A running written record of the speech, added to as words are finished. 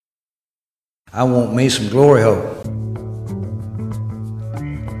I want me some glory hole.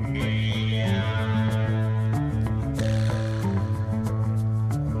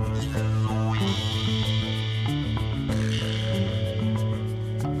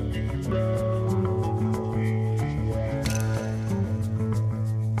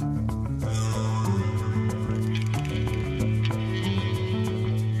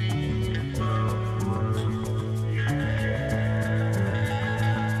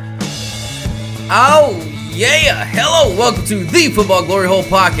 Oh, yeah. Hello. Welcome to the Football Glory Hole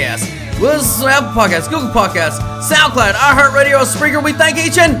Podcast. We'll listen to Apple Podcasts, Google Podcasts, SoundCloud, iHeartRadio, Spreaker. We thank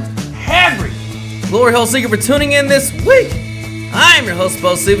each and every Glory Hole seeker for tuning in this week. I'm your host,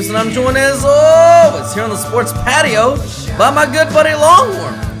 Bo Stevens, and I'm joined as always here on the Sports Patio by my good buddy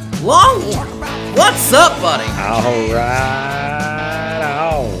Longhorn. Longhorn, what's up, buddy? All right.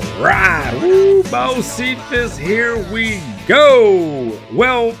 Woo, Bo Stevens, here we go.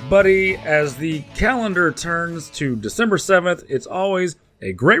 Well, buddy, as the calendar turns to December 7th, it's always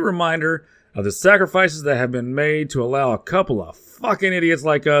a great reminder of the sacrifices that have been made to allow a couple of fucking idiots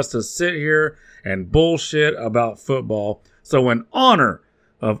like us to sit here and bullshit about football. So in honor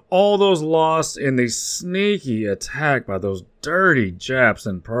of all those lost in the sneaky attack by those dirty Japs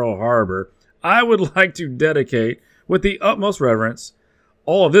in Pearl Harbor, I would like to dedicate, with the utmost reverence,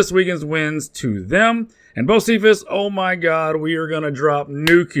 all of this weekend's wins to them. And Bo Cephas, oh my God, we are going to drop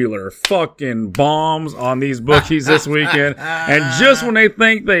nuclear fucking bombs on these bookies this weekend. And just when they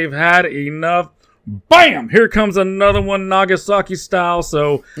think they've had enough, bam, here comes another one, Nagasaki style.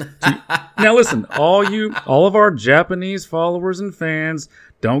 So now listen, all of our Japanese followers and fans,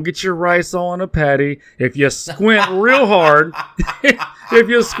 don't get your rice all in a patty. If you squint real hard,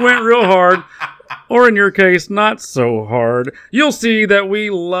 or in your case, not so hard, you'll see that we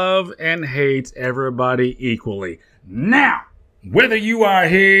love and hate everybody equally. Now, whether you are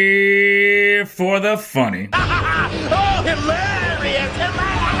here for the funny. Oh, hilarious!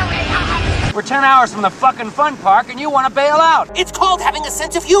 We're 10 hours from the fucking fun park and you want to bail out. It's called having a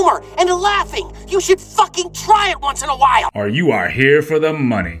sense of humor and laughing. You should fucking try it once in a while. Or you are here for the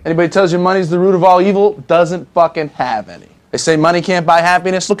money. Anybody tells you money's the root of all evil doesn't fucking have any. They say money can't buy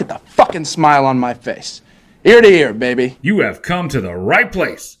happiness. Look at the fucking smile on my face. Ear to ear, baby. You have come to the right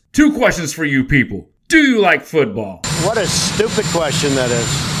place. 2 questions for you people. Do you like football? What a stupid question that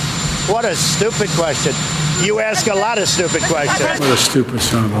is. What a stupid question. You ask a lot of stupid questions. What a stupid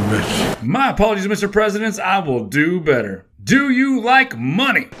son of a bitch. My apologies, Mr. Presidents. I will do better. Do you like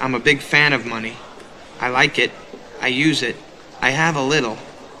money? I'm a big fan of money. I like it. I use it. I have a little.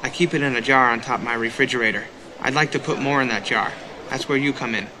 I keep it in a jar on top of my refrigerator. I'd like to put more in that jar. That's where you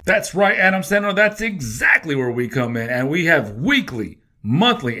come in. That's right, Adam Sandler. That's exactly where we come in. And we have weekly,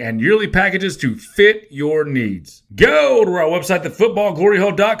 monthly, and yearly packages to fit your needs. Go to our website,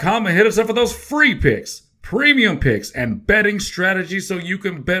 thefootballgloryhole.com, and hit us up for those free picks, premium picks, and betting strategies so you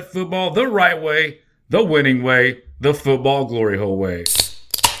can bet football the right way, the winning way, the Football Glory Hole way.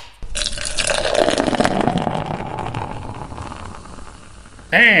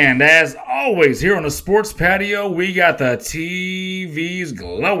 And as always, here on the Sports Patio, we got the TVs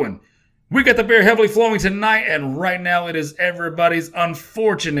glowing. We got the beer heavily flowing tonight, and right now it is everybody's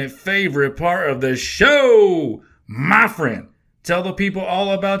unfortunate favorite part of the show. My friend, tell the people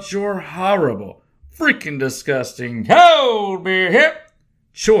all about your horrible, freaking disgusting, cold beer hip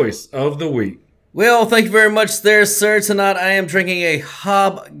choice of the week. Well, thank you very much there, sir. Tonight I am drinking a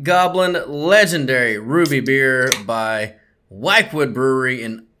Hobgoblin Legendary Ruby beer by Whitewood Brewery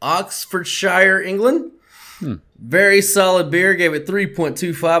in Oxfordshire, England. Very solid beer. Gave it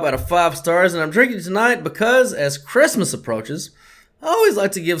 3.25 out of 5 stars. And I'm drinking it tonight because as Christmas approaches, I always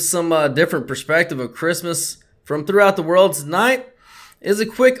like to give some different perspective of Christmas from throughout the world. Tonight is a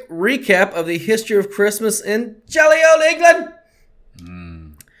quick recap of the history of Christmas in jolly old England.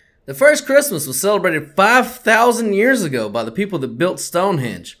 The first Christmas was celebrated 5,000 years ago by the people that built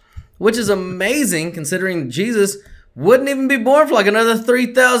Stonehenge, which is amazing considering Jesus wouldn't even be born for like another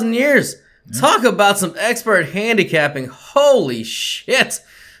 3,000 years. Talk about some expert handicapping. Holy shit.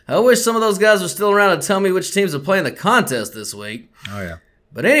 I wish some of those guys were still around to tell me which teams are playing the contest this week. Oh, yeah.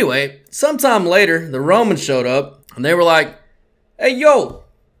 But anyway, sometime later, the Romans showed up, and they were like, hey, yo,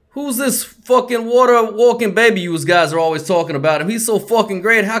 who's this fucking water-walking baby you guys are always talking about? If he's so fucking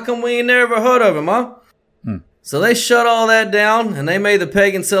great, how come we ain't never heard of him, huh? So they shut all that down, and they made the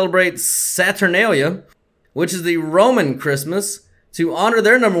pagans celebrate Saturnalia, which is the Roman Christmas, to honor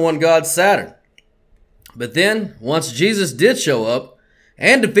their number one god, Saturn. But then, once Jesus did show up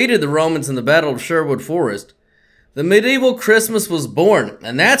and defeated the Romans in the Battle of Sherwood Forest, the medieval Christmas was born,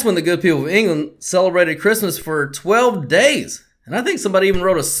 and that's when the good people of England celebrated Christmas for 12 days. And I think somebody even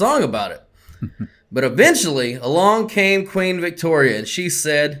wrote a song about it. But eventually, along came Queen Victoria, and she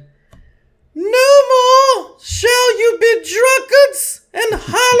said, "No more shall you be drunkards and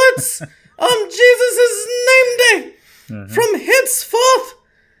harlots on Jesus' name day. From henceforth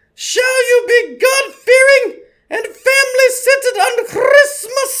shall you be God-fearing and family-centered on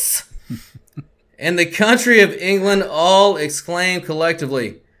Christmas." And the country of England all exclaimed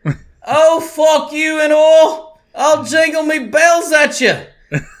collectively, "Oh, fuck you and all. I'll jingle me bells at you."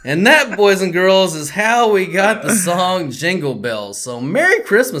 And that, boys and girls, is how we got the song Jingle Bells. So Merry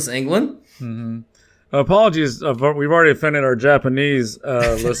Christmas, England. Apologies, we've already offended our Japanese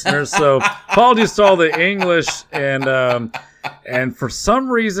listeners, so apologies to all the English and for some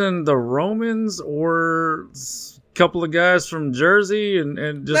reason the Romans or a couple of guys from Jersey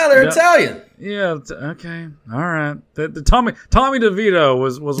and just No, they're Italian. Yeah, okay, all right. The Tommy DeVito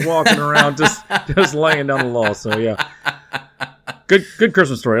was walking around just laying down the law. So yeah, good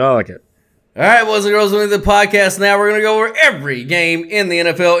Christmas story. I like it. All right, boys and girls, we're into the podcast now. We're going to go over every game in the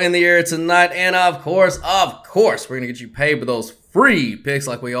NFL in the air tonight. And of course, we're going to get you paid with those free picks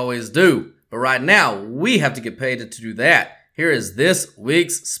like we always do. But right now, we have to get paid to do that. Here is this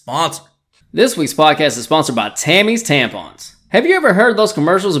week's sponsor. This week's podcast is sponsored by Tammy's Tampons. Have you ever heard those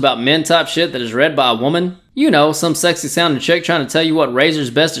commercials about men type shit that is read by a woman? You know, some sexy sounding chick trying to tell you what razor's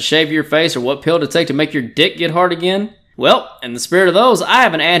best to shave your face or what pill to take to make your dick get hard again? Well, in the spirit of those, I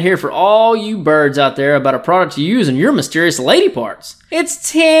have an ad here for all you birds out there about a product to use in your mysterious lady parts. It's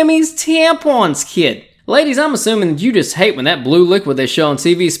Tammy's Tampons, kid. Ladies, I'm assuming that you just hate when that blue liquid they show on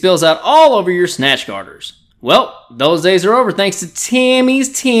TV spills out all over your snatch garters. Well, those days are over thanks to Tammy's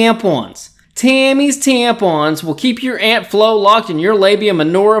Tampons. Tammy's Tampons will keep your ant flow locked in your labia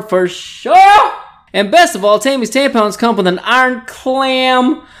minora for sure. And best of all, Tammy's Tampons come with an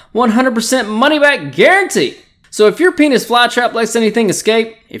ironclad 100% money-back guarantee. So if your penis flytrap lets anything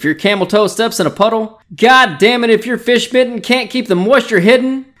escape, if your camel toe steps in a puddle, god damn it if your fish mitten can't keep the moisture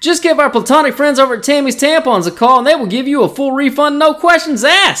hidden, just give our platonic friends over at Tammy's Tampons a call and they will give you a full refund, no questions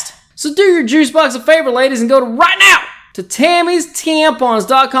asked. So do your juice box a favor, ladies, and go to right now to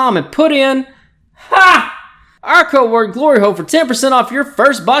Tammy'sTampons.com and put in our code word GLORYHOLE for 10% off your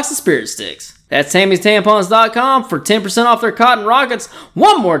first box of spirit sticks. That's Tammy'sTampons.com for 10% off their cotton rockets.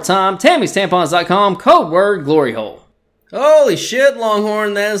 One more time, Tammy'sTampons.com, code word GLORYHOLE. Holy shit,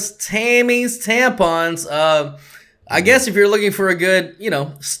 Longhorn, that's Tammy's Tampons. I guess if you're looking for a good,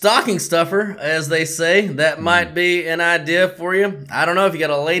 stocking stuffer, as they say, that might be an idea for you. I don't know if you got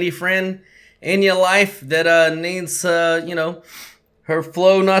a lady friend in your life that needs, her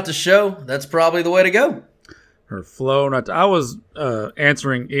flow not to show. That's probably the way to go. Her flow not to, I was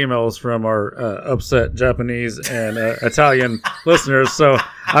answering emails from our upset Japanese and Italian listeners, so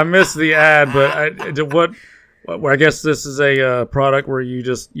I missed the ad. But I guess this is a product where you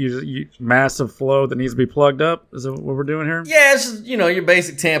just use massive flow that needs to be plugged up. Is that what we're doing here? Yeah, it's just, your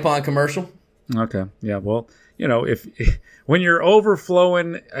basic tampon commercial. Okay. Yeah. Well, if when you're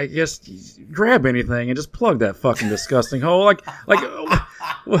overflowing, I guess grab anything and just plug that fucking disgusting hole. Like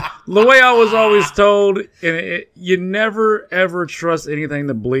the way I was always told, you never ever trust anything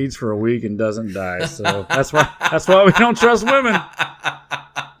that bleeds for a week and doesn't die. So that's why we don't trust women.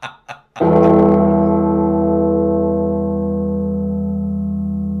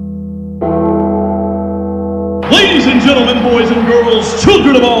 Ladies and gentlemen, boys and girls,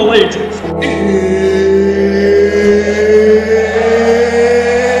 children of all ages.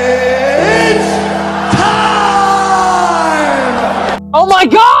 Oh my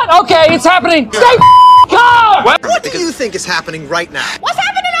god! Okay, it's happening! Stay calm! What do you think is happening right now? What's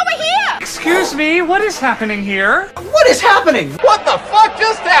happening over here? Excuse me, what is happening here? What is happening? What the fuck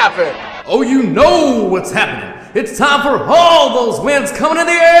just happened? Oh, you know what's happening. It's time for all those wins coming in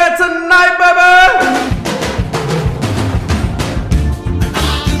the air tonight, baby!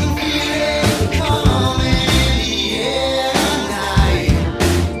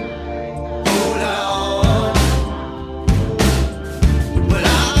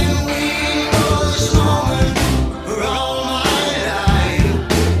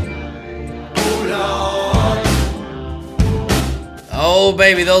 Oh,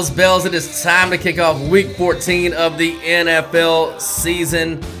 baby, those bells. It is time to kick off week 14 of the NFL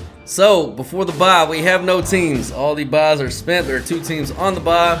season. So, before the bye, we have no teams. All the byes are spent. There are 2 teams on the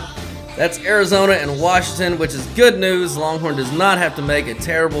bye. That's Arizona and Washington, which is good news. Longhorn does not have to make a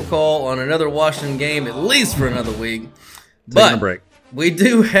terrible call on another Washington game, at least for another week. Taking a break. We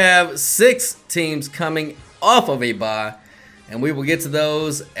do have 6 teams coming off of a bye, and we will get to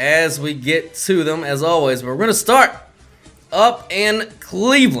those as we get to them, as always. But we're going to start up in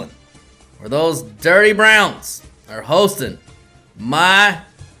Cleveland, where those dirty Browns are hosting my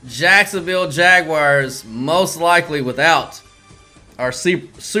Jacksonville Jaguars most likely without our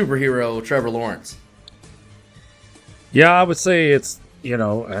superhero Trevor Lawrence? Yeah, I would say it's, I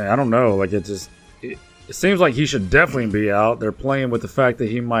don't know. Like, it seems like he should definitely be out. They're playing with the fact that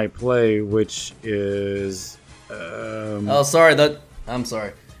he might play, which is... I'm sorry. The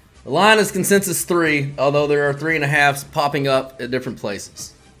line is consensus 3, although there are 3.5s popping up at different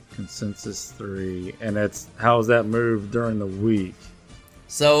places. Consensus 3. And how's that move during the week?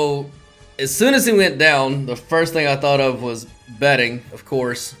 So, as soon as he went down, the first thing I thought of was betting, of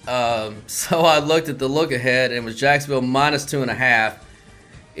course. So I looked at the look ahead, and it was Jacksonville minus 2.5.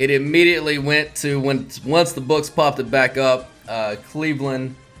 It immediately went to, once the books popped it back up,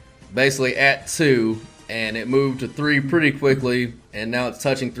 Cleveland basically at 2, and it moved to 3 pretty quickly, and now it's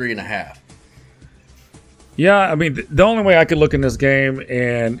touching 3.5. Yeah, I mean, the only way I could look in this game,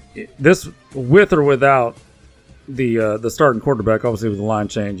 and this with or without the starting quarterback, obviously with the line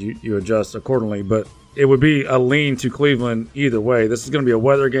change, you adjust accordingly, but it would be a lean to Cleveland either way. This is going to be a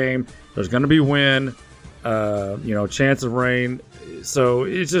weather game. There's going to be wind, chance of rain. So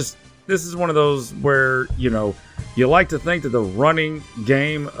this is one of those where, you like to think that the running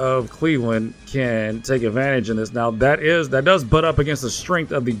game of Cleveland can take advantage in this. Now, that does butt up against the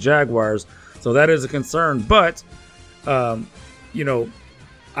strength of the Jaguars, so that is a concern. But,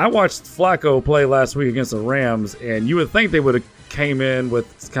 I watched Flacco play last week against the Rams, and you would think they would have came in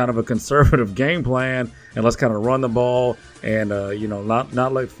with kind of a conservative game plan and let's kind of run the ball and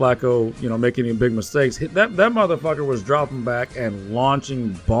not let Flacco make any big mistakes. That motherfucker was dropping back and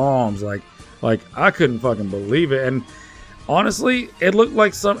launching bombs like I couldn't fucking believe it. And honestly, it looked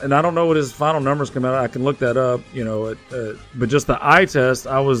like and I don't know what his final numbers come out. I can look that up, but just the eye test,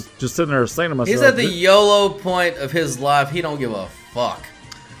 I was just sitting there saying to myself, he's at the YOLO point of his life. He don't give a fuck.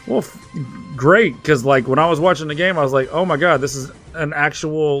 Well, great, because when I was watching the game, I was like, oh my God, this is an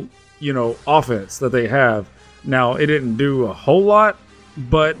actual, offense that they have. Now, it didn't do a whole lot,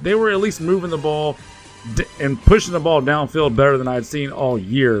 but they were at least moving the ball and pushing the ball downfield better than I'd seen all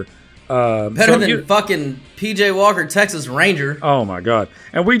year. Better than fucking P.J. Walker, Texas Ranger. Oh my God.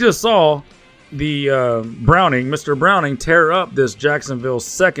 And we just saw the Mr. Browning, tear up this Jacksonville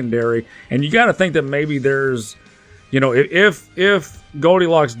secondary, and you got to think that maybe there's, if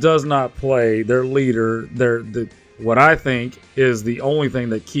Goldilocks does not play, their leader, what I think is the only thing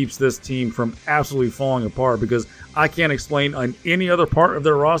that keeps this team from absolutely falling apart, because I can't explain on any other part of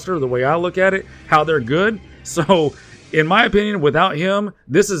their roster, the way I look at it, how they're good. So, in my opinion, without him,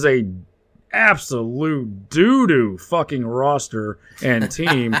 this is a absolute doo-doo fucking roster and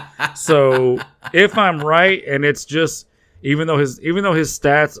team. So, if I'm right, and it's just even though his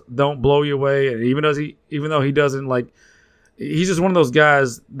stats don't blow you away, and even though he doesn't he's just one of those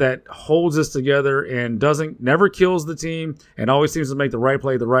guys that holds us together and never kills the team and always seems to make the right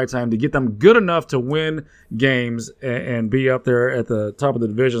play at the right time to get them good enough to win games and be up there at the top of the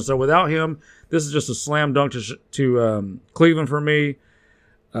division. So without him, this is just a slam dunk to Cleveland for me.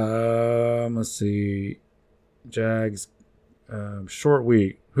 Let's see, Jags short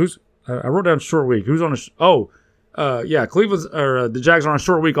week. I wrote down short week. Who's on Cleveland's the Jags are on a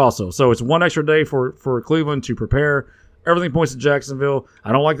short week also. So it's one extra day for Cleveland to prepare. Everything points to Jacksonville.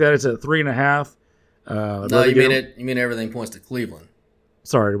 I don't like that it's at 3.5. No, you mean everything points to Cleveland.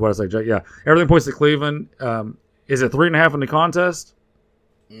 Sorry, what did I say? Yeah, everything points to Cleveland. Is it 3.5 in the contest?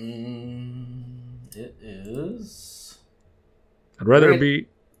 It is. I'd rather it be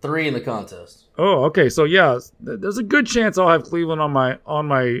 3 in the contest. Oh, okay. So yeah, there's a good chance I'll have Cleveland on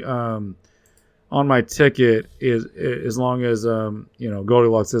my ticket as long as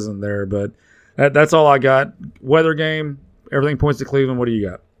Goldilocks isn't there. But that's all I got. Weather game. Everything points to Cleveland. What do you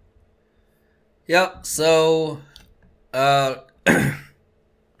got? Yep. So, I'm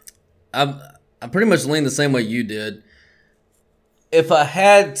pretty much leaning the same way you did. If I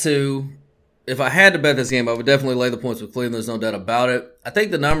had to bet this game, I would definitely lay the points with Cleveland. There's no doubt about it. I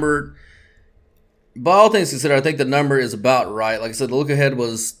think the number, by all things considered, I think the number is about right. Like I said, the look ahead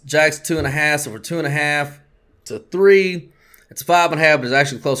was Jags 2.5, so for 2.5 to 3. It's 5.5, but it's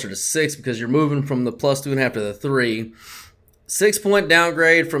actually closer to 6 because you're moving from the plus 2.5 to the 3. 6-point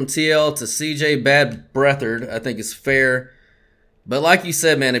downgrade from TL to CJ Bad Breathard, I think is fair. But like you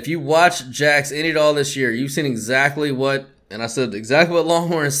said, man, if you watch Jax any at all this year, you've seen exactly what, and I said exactly what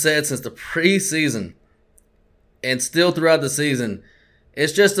Longhorn has said since the preseason and still throughout the season.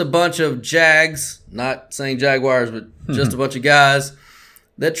 It's just a bunch of Jags, not saying Jaguars, but just a bunch of guys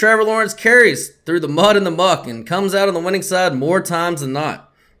that Trevor Lawrence carries through the mud and the muck and comes out on the winning side more times than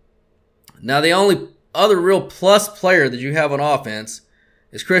not. Now, the only other real plus player that you have on offense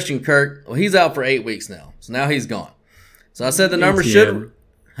is Christian Kirk. Well, he's out for 8 weeks now, so now he's gone. So I said the number should...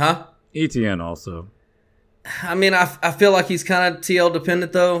 Huh? ETN also. I mean, I feel like he's kind of TL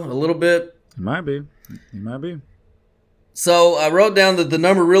dependent, though, a little bit. He might be. So I wrote down that the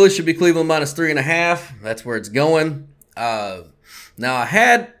number really should be Cleveland minus 3.5. That's where it's going. Now, I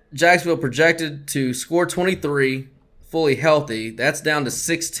had Jacksonville projected to score 23, fully healthy. That's down to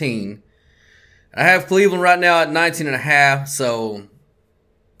 16. I have Cleveland right now at 19.5. So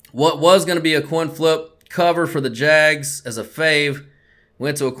what was going to be a coin flip cover for the Jags as a fave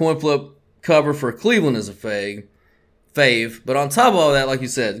went to a coin flip cover for Cleveland as a fave. But on top of all that, like you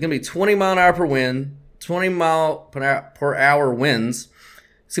said, it's going to be 20 mile an hour per wind, 20 mile per hour winds.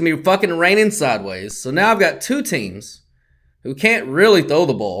 It's going to be fucking raining sideways. So now I've got two teams who can't really throw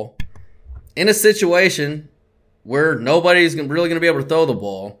the ball in a situation where nobody's really going to be able to throw the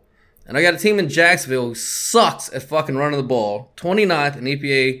ball. And I got a team in Jacksonville who sucks at fucking running the ball, 29th in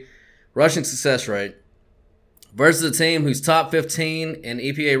EPA rushing success rate, versus a team who's top 15 in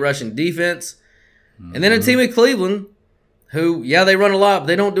EPA rushing defense. And then a team in Cleveland who, yeah, they run a lot, but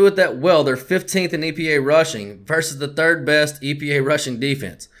they don't do it that well. They're 15th in EPA rushing versus the third best EPA rushing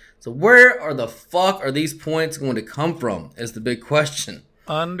defense. So where are the fuck are these points going to come from is the big question.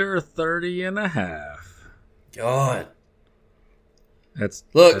 Under 30.5. God.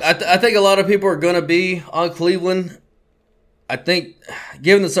 Look, I think a lot of people are going to be on Cleveland. I think,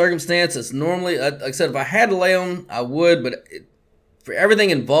 given the circumstances, normally, like I said, if I had to lay on, I would. But for everything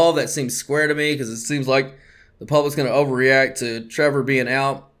involved, that seems square to me because it seems like the public's going to overreact to Trevor being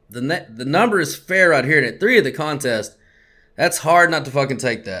out. The number is fair right here. And at 3 of the contest, that's hard not to fucking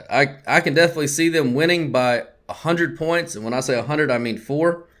take that. I can definitely see them winning by 100 points. And when I say 100, I mean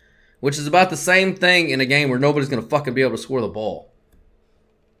 4, which is about the same thing in a game where nobody's going to fucking be able to score the ball.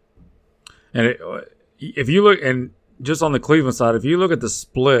 And if you look, and just on the Cleveland side, if you look at the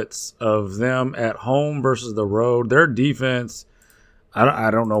splits of them at home versus the road, their defense,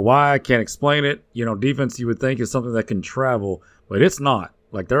 I don't know why, I can't explain it. You know, defense you would think is something that can travel, but it's not.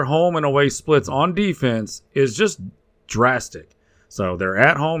 Like their home and away splits on defense is just drastic. So they're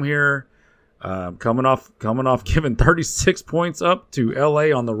at home here, coming off giving 36 points up to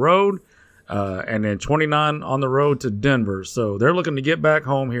LA on the road, and then 29 on the road to Denver. So they're looking to get back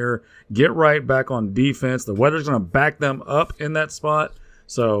home here, get right back on defense. The weather's going to back them up in that spot.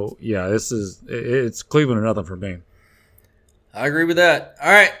 So yeah, it's Cleveland or nothing for me. I agree with that. All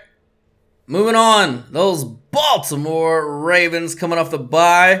right, moving on. Those Baltimore Ravens coming off the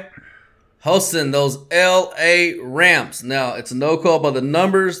bye, hosting those LA Rams. Now, it's a no call by the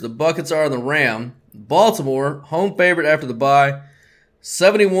numbers. The buckets are on the Ram. Baltimore, home favorite after the bye,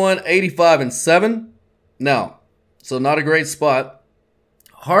 71, 85, and 7. Now, so not a great spot.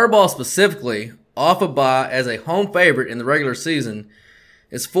 Harbaugh specifically, off a bye as a home favorite in the regular season,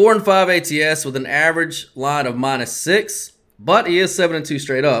 is 4-5 ATS with an average line of -6. But he is 7-2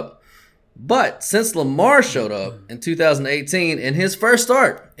 straight up. But since Lamar showed up in 2018, and his first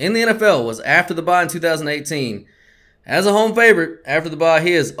start in the NFL was after the bye in 2018, as a home favorite after the bye,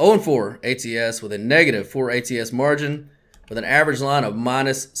 he is 0-4 ATS with a -4 ATS margin with an average line of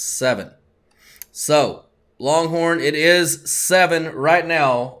 -7. So, Longhorn, it is 7 right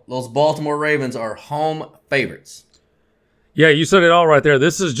now. Those Baltimore Ravens are home favorites. Yeah, you said it all right there.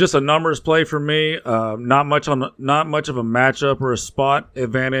 This is just a numbers play for me. Not much of a matchup or a spot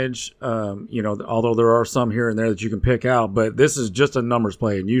advantage. Although there are some here and there that you can pick out, but this is just a numbers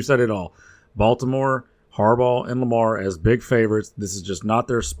play. And you said it all. Baltimore, Harbaugh, and Lamar as big favorites. This is just not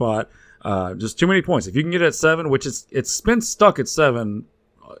their spot. Just too many points. If you can get it at 7, which it's been stuck at 7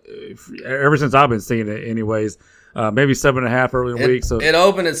 ever since I've been seeing it, anyways. Maybe 7.5 early in the week. So it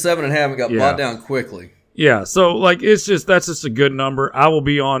opened at 7.5 and got bought down quickly. Yeah, so that's just a good number. I will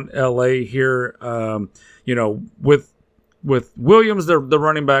be on LA here. With Williams, the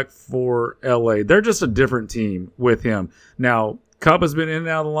running back for LA, they're just a different team with him. Now, Cup has been in and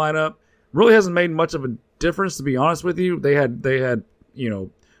out of the lineup. Really hasn't made much of a difference, to be honest with you. They had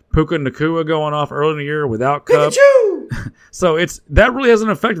Puka Nacua going off early in the year without Cup. So that really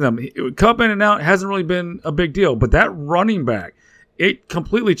hasn't affected them. Cup in and out hasn't really been a big deal, but that running back, it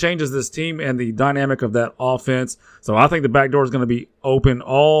completely changes this team and the dynamic of that offense. So I think the back door is going to be open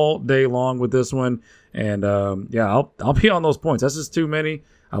all day long with this one. And I'll be on those points. That's just too many.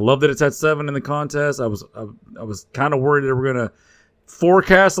 I love that it's at 7 in the contest. I was kind of worried that we're going to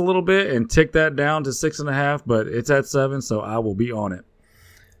forecast a little bit and tick that down to 6.5, but it's at 7, so I will be on it.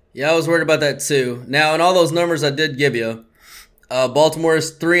 Yeah, I was worried about that too. Now, in all those numbers I did give you, Baltimore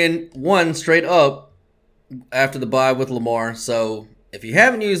is 3-1 straight up after the bye with Lamar. So if you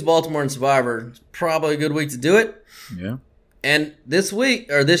haven't used Baltimore in Survivor, it's probably a good week to do it. Yeah. And this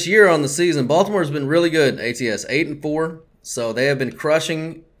year on the season, Baltimore's been really good. ATS 8-4, So they have been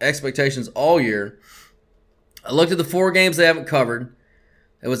crushing expectations all year. I looked at the 4 games they haven't covered.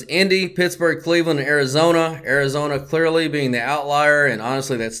 It was Indy, Pittsburgh, Cleveland, and Arizona. Arizona clearly being the outlier, and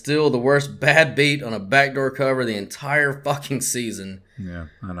honestly, that's still the worst bad beat on a backdoor cover the entire fucking season. Yeah,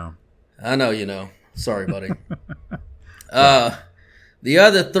 I know. I know you know. Sorry, buddy. The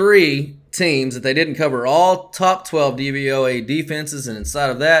other 3 teams that they didn't cover are all top 12 DVOA defenses, and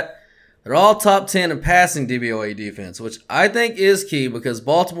inside of that, they're all top 10 in passing DVOA defense, which I think is key because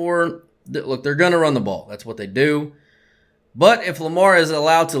Baltimore, look, they're going to run the ball. That's what they do. But if Lamar is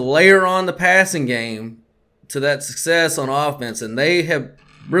allowed to layer on the passing game to that success on offense, and they have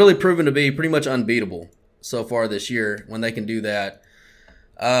really proven to be pretty much unbeatable so far this year when they can do that.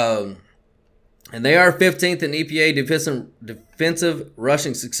 And they are 15th in EPA defensive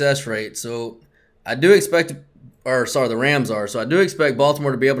rushing success rate. So I do expect, the Rams are. So I do expect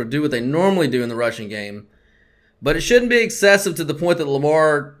Baltimore to be able to do what they normally do in the rushing game. But it shouldn't be excessive to the point that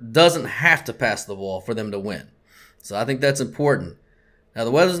Lamar doesn't have to pass the ball for them to win. So I think that's important. Now,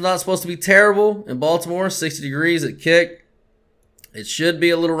 the weather's not supposed to be terrible in Baltimore, 60 degrees at kick. It should be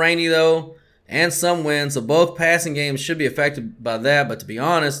a little rainy, though, and some wind, so both passing games should be affected by that. But to be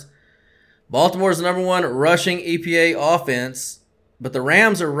honest, Baltimore's the number 1 rushing EPA offense, but the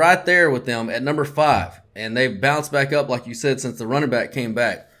Rams are right there with them at number 5, and they've bounced back up, like you said, since the running back came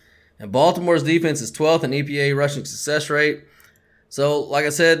back. And Baltimore's defense is 12th in EPA rushing success rate. So, like I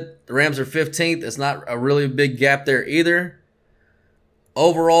said, the Rams are 15th. It's not a really big gap there either.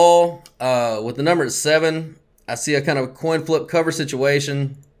 Overall, with the number at 7, I see a kind of coin flip cover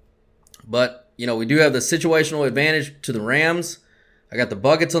situation. But, we do have the situational advantage to the Rams. I got the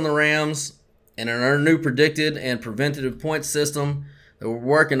buckets on the Rams. And in our new predicted and preventative point system that we're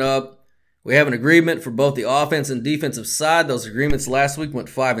working up, we have an agreement for both the offense and defensive side. Those agreements last week went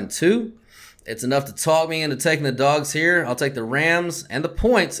 5-2. It's enough to talk me into taking the dogs here. I'll take the Rams and the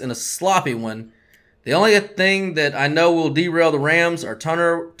points in a sloppy one. The only thing that I know will derail the Rams are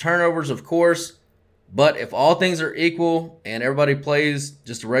turnovers, of course. But if all things are equal and everybody plays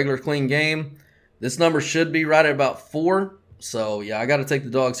just a regular clean game, this number should be right at about 4. So, yeah, I got to take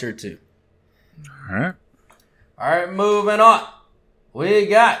the dogs here too. All right. All right, moving on. We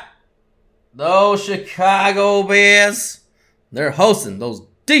got those Chicago Bears. They're hosting those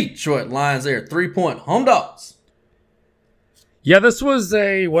Detroit Lions. They are 3-point home dogs. Yeah, this was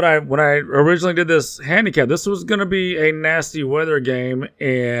when I originally did this handicap, this was going to be a nasty weather game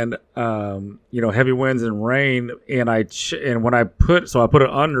and heavy winds and rain, and I put an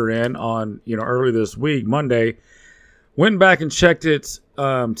under in on early this week, Monday. Went back and checked it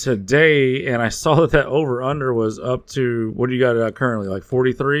today, and I saw that over under was up to, what do you got currently, like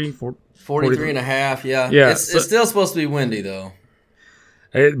 43? 43 and a half, yeah. It's still supposed to be windy, though.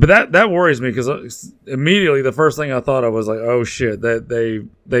 But that worries me because immediately the first thing I thought of was like, oh shit, that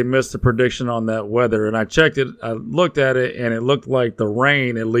they missed the prediction on that weather. And I checked it, I looked at it, and it looked like the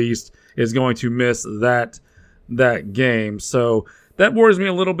rain at least is going to miss that game. So that worries me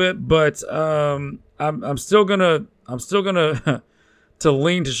a little bit, but I'm still gonna to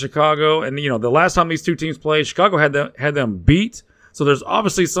lean to Chicago. And the last time these two teams played, Chicago had them beat. So there's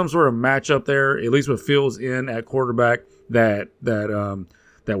obviously some sort of matchup there, at least with Fields in at quarterback that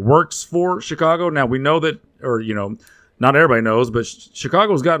works for Chicago. Now we know that, or not everybody knows, but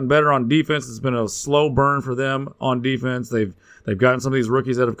Chicago's gotten better on defense. It's been a slow burn for them on defense. They've gotten some of these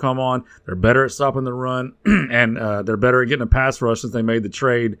rookies that have come on. They're better at stopping the run, and they're better at getting a pass rush since they made the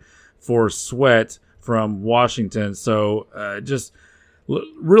trade for Sweat from Washington. So just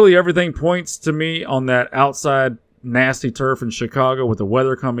really everything points to me on that outside nasty turf in Chicago with the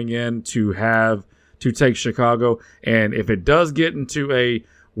weather coming in to take Chicago. And if it does get into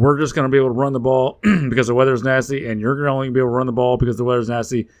we're just going to be able to run the ball because the weather's nasty, and you're going to only be able to run the ball because the weather's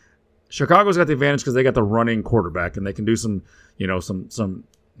nasty, Chicago's got the advantage because they got the running quarterback, and they can do some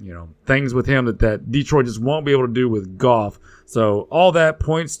things with him that Detroit just won't be able to do with Goff. So all that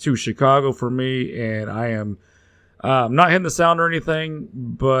points to Chicago for me, and I am not hitting the sound or anything,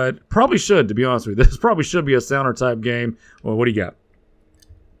 but probably should, to be honest with you. This probably should be a sounder type game. Well, what do you got?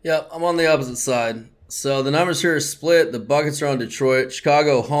 Yeah, I'm on the opposite side. So the numbers here are split. The buckets are on Detroit.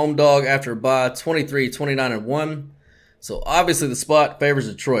 Chicago home dog after a bye, 23, 29, and 1. So obviously the spot favors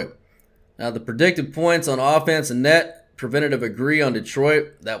Detroit. Now the predicted points on offense and net, preventative agree on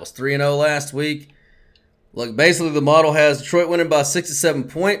Detroit. That was 3-0 last week. Look, basically the model has Detroit winning by 6 to 7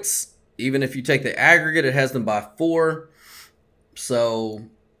 points. Even if you take the aggregate, it has them by 4. So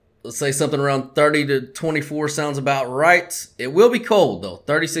let's say something around 30 to 24 sounds about right. It will be cold, though,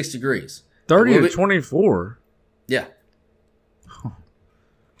 36 degrees. 30 to 24? Yeah. All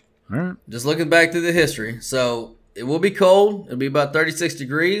right. Just looking back through the history. So it will be cold. It'll be about 36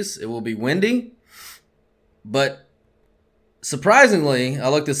 degrees. It will be windy. But surprisingly, I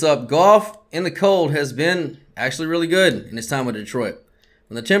looked this up, Goff in the cold has been actually really good in his time with Detroit.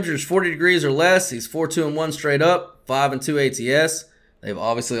 When the temperature is 40 degrees or less, he's 4-2-1 straight up, 5-2 ATS. They've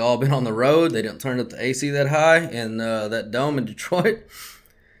obviously all been on the road. They didn't turn up the AC that high in that dome in Detroit.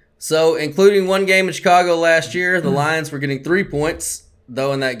 So, including one game in Chicago last year, the Lions were getting 3 points,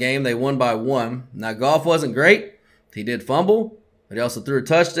 though in that game they won by 1. Now, Goff wasn't great. He did fumble, but he also threw a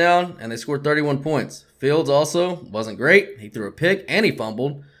touchdown, and they scored 31 points. Fields also wasn't great. He threw a pick, and he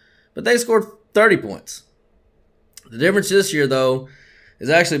fumbled, but they scored 30 points. The difference this year, though, is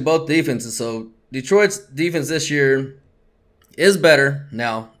actually both defenses. So, Detroit's defense this year is better.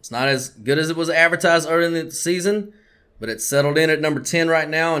 Now, it's not as good as it was advertised early in the season, but it's settled in at number 10 right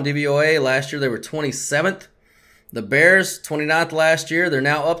now in DVOA. Last year, they were 27th. The Bears, 29th last year. They're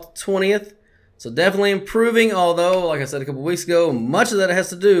now up to 20th. So definitely improving, although, like I said a couple weeks ago, much of that has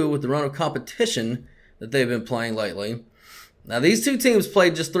to do with the run of competition that they've been playing lately. Now, these two teams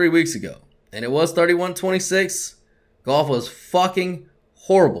played just 3 weeks ago, and it was 31-26. Goff was fucking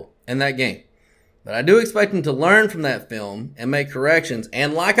horrible in that game. But I do expect him to learn from that film and make corrections.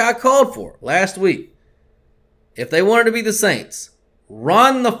 And like I called for last week, if they wanted to be the Saints,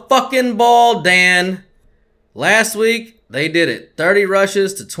 run the fucking ball, Dan. Last week, they did it. 30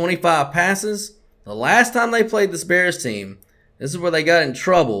 rushes to 25 passes. The last time they played this Bears team, this is where they got in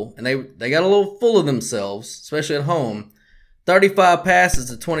trouble, and they got a little full of themselves, especially at home. 35 passes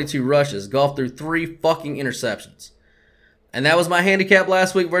to 22 rushes. Goff threw 3 fucking interceptions. And that was my handicap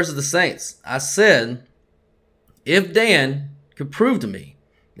last week versus the Saints. I said, if Dan could prove to me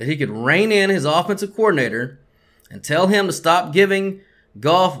that he could rein in his offensive coordinator and tell him to stop giving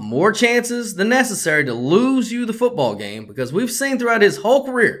Goff more chances than necessary to lose you the football game, because we've seen throughout his whole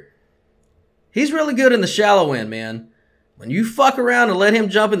career, he's really good in the shallow end, man. When you fuck around and let him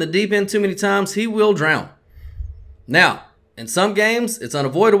jump in the deep end too many times, he will drown. Now, in some games, it's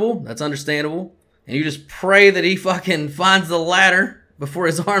unavoidable. That's understandable. And you just pray that he fucking finds the ladder before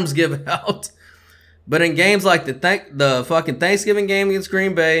his arms give out. But in games like the fucking Thanksgiving game against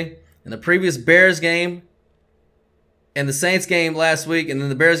Green Bay, and the previous Bears game, and the Saints game last week, and then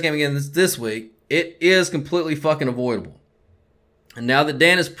the Bears game again this week, it is completely fucking avoidable. And now that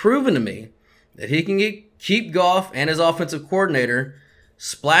Dan has proven to me that he can keep Goff and his offensive coordinator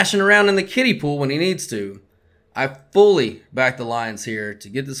splashing around in the kiddie pool when he needs to, I fully back the Lions here to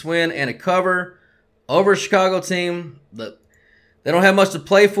get this win and a cover over a Chicago team that they don't have much to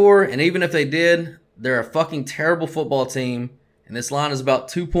play for, and even if they did, they're a fucking terrible football team, and this line is about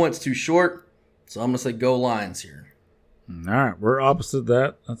 2 points too short, so I'm going to say go Lions here. All right, we're opposite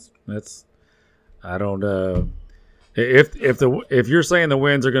that. That's I don't if you're saying the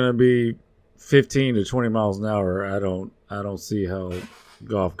winds are going to be 15 to 20 miles an hour, I don't see how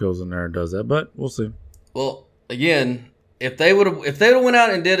Goff goes in there and does that, but we'll see. Well, again, if they would have went out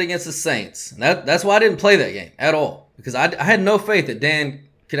and did against the Saints, that's why I didn't play that game at all, because I had no faith that Dan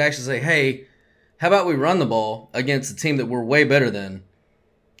could actually say, hey, how about we run the ball against a team that we're way better than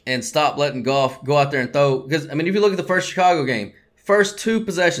and stop letting Goff go out there and throw. Because, I mean, if you look at the first Chicago game, first 2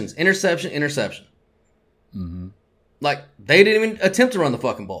 possessions, interception. Mm-hmm. Like, they didn't even attempt to run the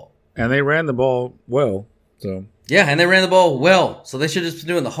fucking ball. And they ran the ball well, so. Yeah, and they ran the ball well. So they should have just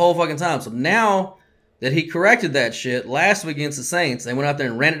been doing the whole fucking time. So now that he corrected that shit last week against the Saints, they went out there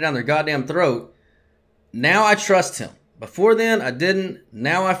and ran it down their goddamn throat. Now I trust him. Before then, I didn't.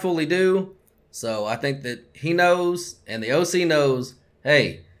 Now I fully do. So I think that he knows, and the OC knows,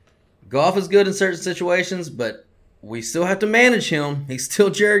 hey, Goff is good in certain situations, but we still have to manage him. He's still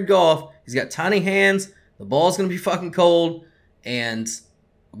Jared Goff. He's got tiny hands. The ball's going to be fucking cold, and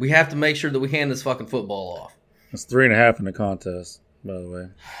we have to make sure that we hand this fucking football off. It's 3.5 in the contest, by the way.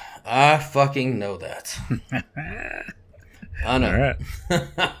 I fucking know that. I know. All right.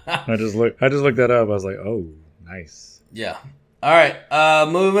 I just looked that up. I was like, oh, nice. Yeah. All right.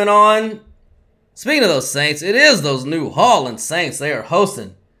 Moving on. Speaking of those Saints, it is those New Orleans Saints. They are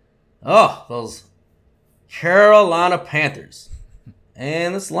hosting, those Carolina Panthers.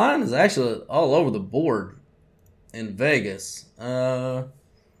 And this line is actually all over the board in Vegas. What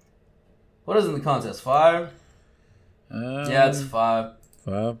is in the contest? 5? Yeah, it's 5.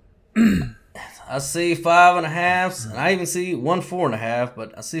 5. I see 5.5s, and I even see 1 4.5,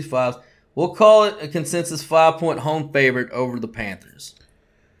 but I see 5s. We'll call it a consensus 5-point home favorite over the Panthers.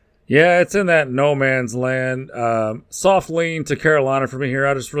 Yeah, it's in that no man's land. Soft lean to Carolina for me here.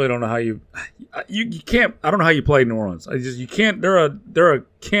 I just really don't know how you can't. I don't know how you play New Orleans. You can't. They're a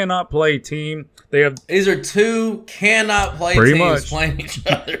cannot play team. These are two cannot play teams playing each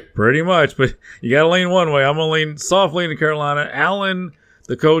other. Pretty much, but you got to lean one way. I'm gonna lean soft lean to Carolina. Allen,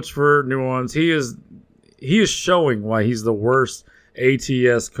 the coach for New Orleans, he is showing why he's the worst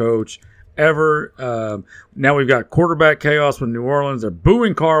ATS coach ever. Now we've got quarterback chaos with New Orleans. They're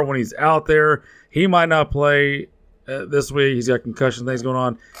booing Carr when he's out there. He might not play this week. He's got concussion things going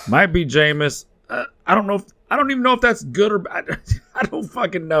on. Might be Jameis. I don't know. I don't even know if that's good or bad. I don't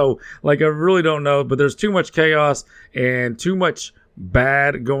fucking know. Like, I really don't know. But there's too much chaos and too much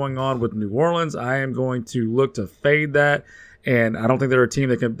bad going on with New Orleans. I am going to look to fade that. And I don't think they're a team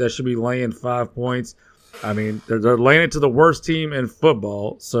that should be laying 5 points. I mean, they're laying it to the worst team in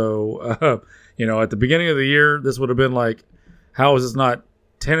football. So, at the beginning of the year, this would have been like, how is this not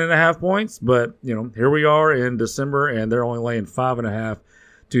 10.5 points? But, here we are in December, and they're only laying 5.5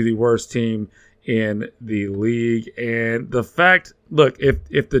 to the worst team in the league. And the fact, look,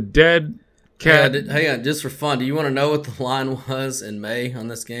 if the dead cat... Yeah, hang on, just for fun, do you want to know what the line was in May on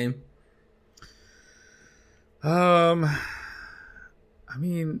this game? I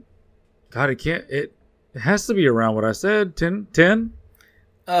mean, God, it has to be around what I said. 10?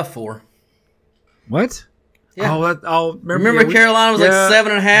 4. What? Yeah. I'll remember Carolina was like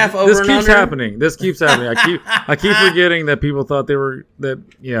 7.5 over. This keeps happening. I keep forgetting that people thought they were that.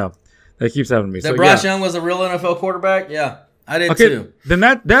 Yeah, that keeps happening to me. That Bryce Young was a real NFL quarterback. Yeah, I did too. Then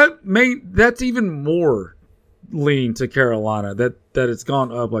that's even more lean to Carolina that it's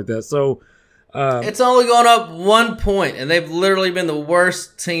gone up like that. So it's only gone up 1 point, and they've literally been the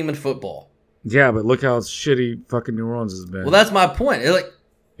worst team in football. Yeah, but look how shitty fucking New Orleans has been. Well, that's my point.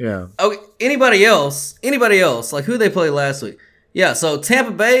 Yeah. Okay. Anybody else? Like who they played last week? Yeah. So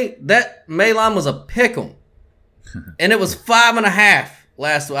Tampa Bay, that May line was a pick'em, and it was 5.5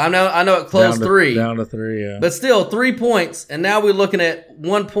 last week. I know it closed 3. Down to 3. Yeah. But still 3 points, and now we're looking at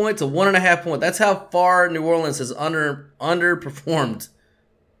 1 point to 1.5 point. That's how far New Orleans has underperformed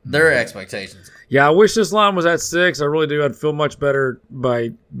their expectations. Yeah, I wish this line was at 6. I really do. I'd feel much better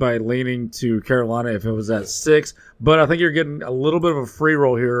by leaning to Carolina if it was at 6. But I think you're getting a little bit of a free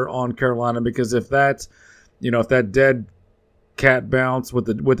roll here on Carolina, because if that dead cat bounce with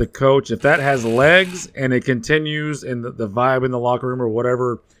the coach, if that has legs and it continues and the vibe in the locker room or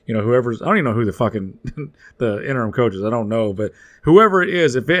whatever, whoever's, I don't even know who the fucking the interim coach is. I don't know, but whoever it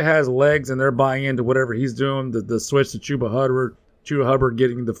is, if it has legs and they're buying into whatever he's doing, the switch to Chuba Hubbard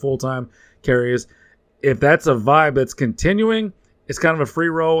getting the full-time carries, if that's a vibe that's continuing, it's kind of a free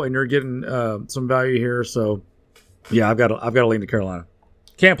roll and you're getting some value here. So yeah, I've got to lean to Carolina.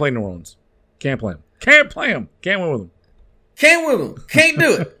 Can't play New Orleans. Can't play them. Can't win with them. Can't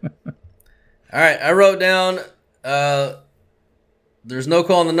do it. All right, I wrote down there's no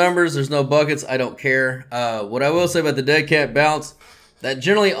call on the numbers, there's no buckets, I don't care. What I will say about the dead cat bounce, that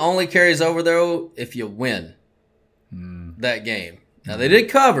generally only carries over though if you win that game. Now they did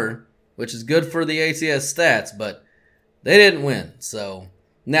cover, which is good for the ATS stats, but they didn't win. So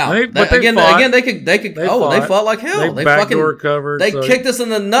now they fought like hell. They backdoor covered. They kicked us in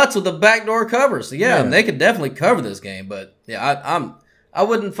the nuts with the backdoor cover. So yeah, and they could definitely cover this game. But yeah, I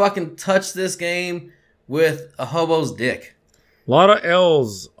wouldn't fucking touch this game with a hobo's dick. A lot of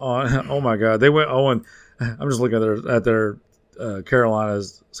L's on. Oh my God, they went 0. I'm just looking at their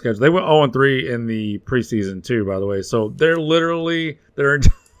Carolina's schedule. They went 0-3 in the preseason too, by the way. So they're literally their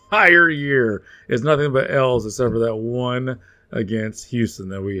entire year is nothing but L's except for that one against Houston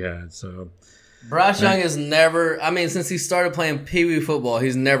that we had. So Bryce Young has never, since he started playing Pee Wee football,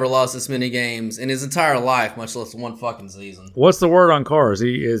 he's never lost this many games in his entire life, much less one fucking season. What's the word on Carr? Is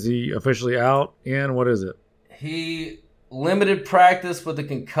he officially out? In what is it? He limited practice with a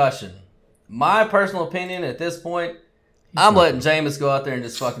concussion. My personal opinion at this point, I'm letting Jameis go out there and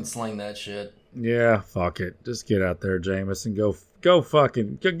just fucking sling that shit. Yeah, fuck it. Just get out there, Jameis, and go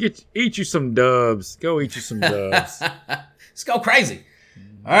eat you some dubs. Go eat you some dubs. Let's go crazy.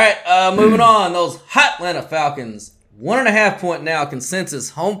 All right, moving on. Those hot Atlanta Falcons, 1.5 point now consensus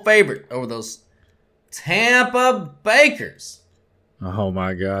home favorite over those Tampa Bakers. Oh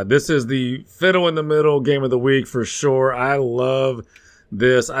my God, this is the fiddle in the middle game of the week for sure. I love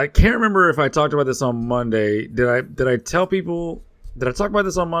this. I can't remember if I talked about this on Monday. Did I tell people? Did I talk about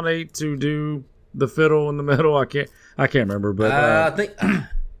this on Monday to do the fiddle in the middle? I can't remember. But I think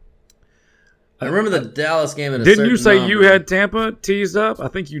I remember the Dallas game. Didn't you say you had Tampa teased up? I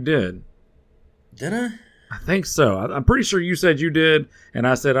think you did. Did I? I think so. I'm pretty sure you said you did, and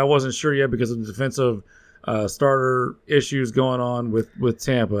I said I wasn't sure yet because of the defensive starter issues going on with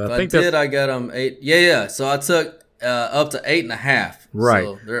Tampa. I got them 8. Yeah. So I took up to 8.5. Right.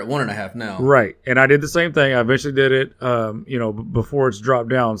 So they're at 1.5 now. Right. And I did the same thing. I eventually did it, before it's dropped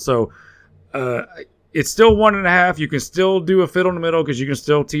down. So it's still 1.5. You can still do a fiddle in the middle because you can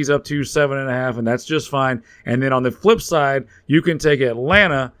still tease up to 7.5, and that's just fine. And then on the flip side, you can take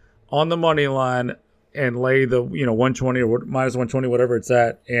Atlanta on the money line and lay the 120 or minus 120, whatever it's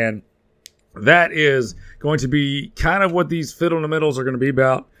at, and that is going to be kind of what these fiddle in the middles are going to be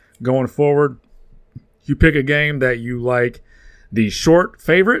about going forward. You pick a game that you like the short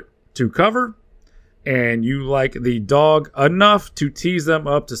favorite to cover, and you like the dog enough to tease them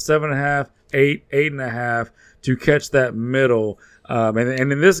up to 7.5, 8, 8.5 to catch that middle. And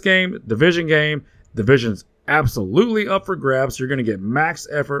in this game, division's absolutely up for grabs. You're going to get max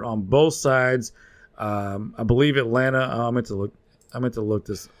effort on both sides. I believe Atlanta. I meant to look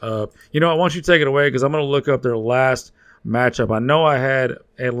this up. You know what? Why don't you take it away, because I'm going to look up their last matchup. I know I had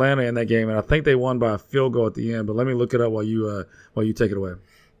Atlanta in that game, and I think they won by a field goal at the end. But let me look it up while you take it away.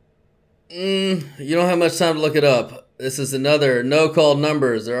 You don't have much time to look it up. This is another no called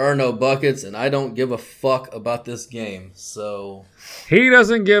numbers. There are no buckets, and I don't give a fuck about this game. So he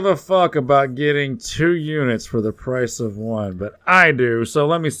doesn't give a fuck about getting 2 units for the price of 1, but I do. So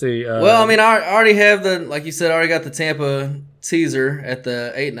let me see. Well, I mean, I already have like you said, I already got the Tampa teaser at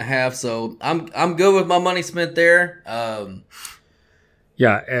the 8.5. So I'm good with my money spent there.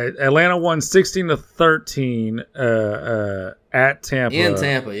 Yeah, Atlanta won 16-13 at Tampa. In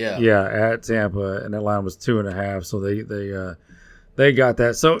Tampa, yeah. Yeah, at Tampa, and that line was 2.5. So they got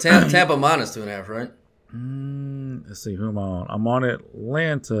that. So Tampa minus 2.5, right? Let's see, who am I on? I'm on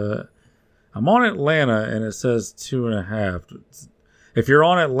Atlanta. And it says 2.5. If you're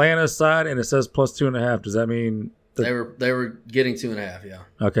on Atlanta's side and it says plus 2.5, does that mean they were getting 2.5? Yeah.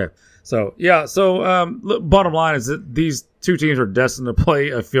 Okay. So yeah. So bottom line is that these two teams are destined to play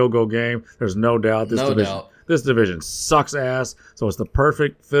a field goal game. There's no doubt. This division sucks ass. So it's the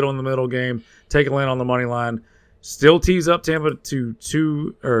perfect fiddle in the middle game. Take Atlanta on the money line. Still tease up Tampa to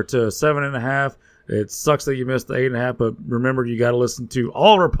 2 or to 7.5. It sucks that you missed the 8.5, but remember, you got to listen to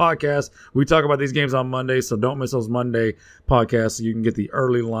all of our podcasts. We talk about these games on Monday, so don't miss those Monday podcasts so you can get the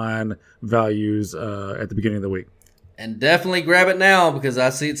early line values at the beginning of the week. And definitely grab it now, because I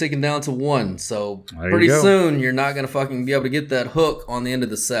see it ticking down to 1. So pretty soon you're not going to fucking be able to get that hook on the end of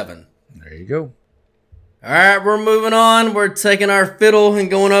the 7. There you go. All right, we're moving on. We're taking our fiddle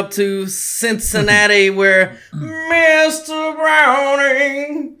and going up to Cincinnati where Mr.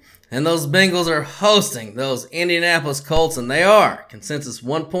 Browning and those Bengals are hosting those Indianapolis Colts, and they are consensus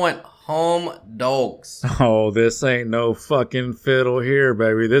 1-point home dogs. Oh, this ain't no fucking fiddle here,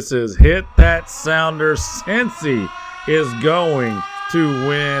 baby. This is hit that sounder. Cincy is going to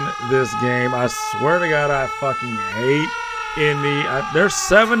win this game. I swear to God, I fucking hate Indy. They're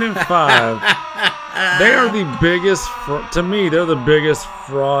 7-5. They are the biggest, to me, they're the biggest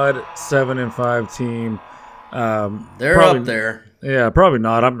fraud 7-5 team. They're probably, up there. Yeah, probably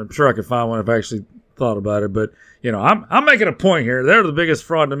not. I'm sure I could find one if I actually thought about it, but I'm making a point here. They're the biggest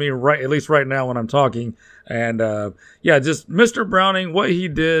fraud to me, right? At least right now when I'm talking. And just Mr. Browning, what he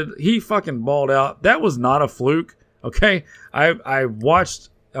did, he fucking balled out. That was not a fluke. Okay, I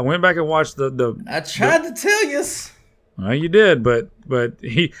went back and watched the. I tried to tell you. Well, you did, but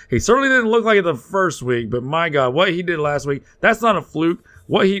he certainly didn't look like it the first week. But my God, what he did last week, that's not a fluke.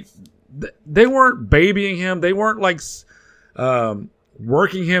 They weren't babying him. They weren't like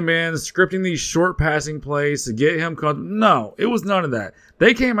working him in, scripting these short passing plays to get him comfortable. No, it was none of that.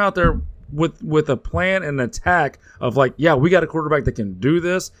 They came out there with a plan and an attack of like, yeah, we got a quarterback that can do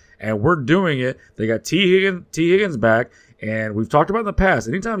this, and we're doing it. They got T. Higgins back, and we've talked about in the past.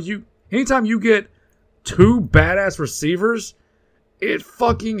 Anytime you get 2 badass receivers, it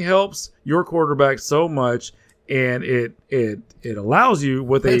fucking helps your quarterback so much, and it allows you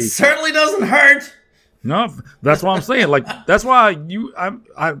with It certainly doesn't hurt. No, that's what I'm saying. Like, that's why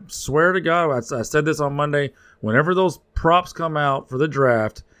I swear to God, I said this on Monday, whenever those props come out for the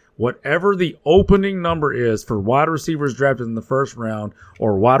draft, whatever the opening number is for wide receivers drafted in the first round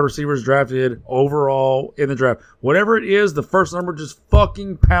or wide receivers drafted overall in the draft, whatever it is, the first number, just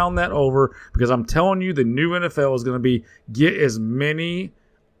fucking pound that over, because I'm telling you, the new NFL is going to be get as many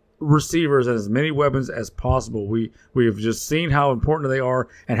receivers and as many weapons as possible. We have just seen how important they are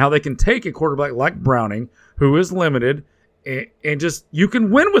and how they can take a quarterback like Browning, who is limited, and just, you can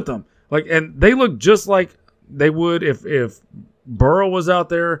win with them. Like, and they look just like they would if Burrow was out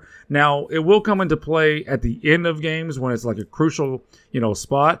there. Now, it will come into play at the end of games when it's like a crucial,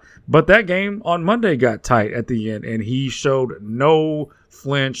 spot. But that game on Monday got tight at the end, and he showed no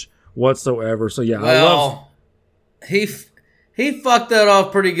flinch whatsoever. So yeah, Well, I love. He fucked that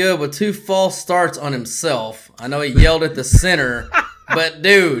off pretty good with 2 false starts on himself. I know he yelled at the center, but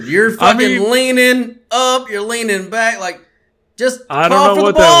dude, you're fucking leaning up, you're leaning back, like just I call don't know for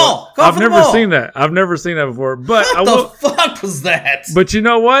what the ball. that was. I've never seen that. I've never seen that before. But What the fuck was that? But you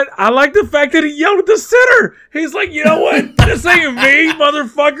know what? I like the fact that he yelled at the center. He's like, you know what? This ain't me,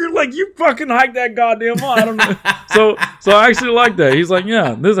 motherfucker. Like, you fucking hike that goddamn line. I don't know. So I actually like that. He's like,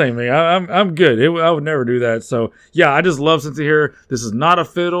 yeah, this ain't me. I'm good. I would never do that. So yeah, I just love Cincy here. This is not a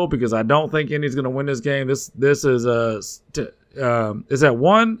fiddle because I don't think Indy's gonna win this game. This is is that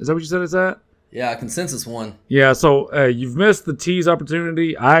 1? Is that what you said it's at? Yeah, consensus 1. Yeah, so you've missed the tease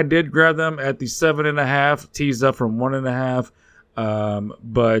opportunity. I did grab them at the 7.5, teased up from 1.5.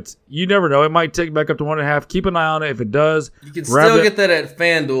 But you never know. It might take back up to 1.5. Keep an eye on it. If it does, You can still get that at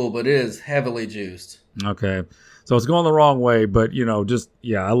FanDuel, but it is heavily juiced. Okay. So it's going the wrong way, but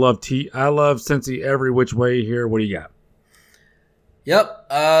I love Cincy every which way here. What do you got? Yep.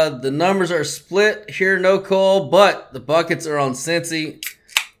 The numbers are split here, no call, but the buckets are on Cincy.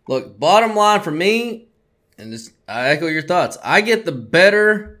 Look, bottom line for me, and I echo your thoughts, I get the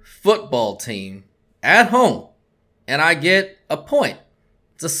better football team at home, and I get a point.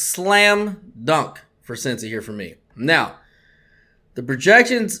 It's a slam dunk for Cincy here for me. Now, the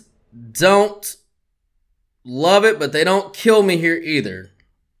projections don't love it, but they don't kill me here either.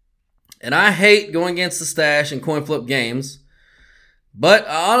 And I hate going against the stash in coin flip games, but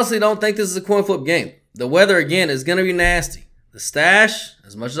I honestly don't think this is a coin flip game. The weather, again, is going to be nasty. The stash,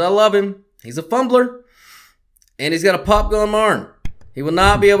 as much as I love him, he's a fumbler, and he's got a pop gun arm. He will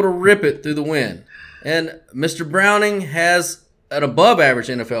not be able to rip it through the wind. And Mr. Browning has an above-average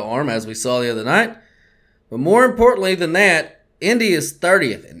NFL arm, as we saw the other night. But more importantly than that, Indy is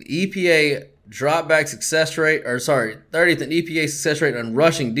 30th in EPA dropback success rate, 30th in EPA success rate on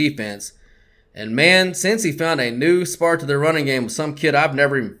rushing defense. And man, since he found a new spark to their running game with some kid I've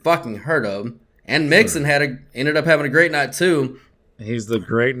never even fucking heard of, and Mixon ended up having a great night too. He's the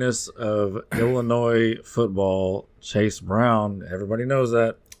greatness of Illinois football, Chase Brown. Everybody knows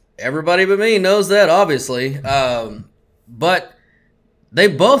that. Everybody but me knows that, obviously. But they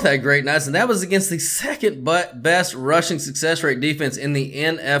both had great nights, and that was against the second best rushing success rate defense in the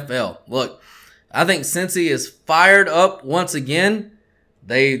NFL. Look, I think Cincy is fired up once again.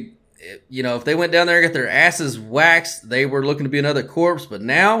 If they went down there and got their asses waxed, they were looking to be another corpse, but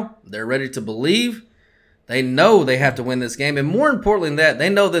now they're ready to believe. They know they have to win this game, and more importantly than that, they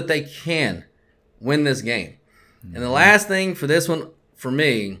know that they can win this game. Mm-hmm. And the last thing for this one, for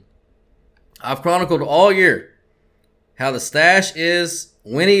me, I've chronicled all year how the stash is,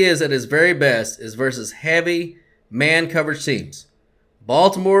 when he is at his very best, is versus heavy man coverage teams.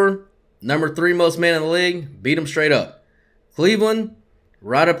 Baltimore, number 3 most man in the league, beat them straight up. Cleveland,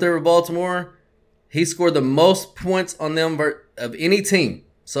 right up there with Baltimore. He scored the most points on them of any team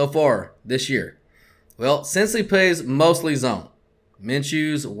so far this year. Well, since he plays mostly zone,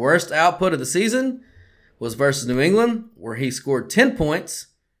 Minshew's worst output of the season was versus New England, where he scored 10 points,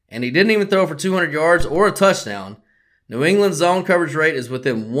 and he didn't even throw for 200 yards or a touchdown. New England's zone coverage rate is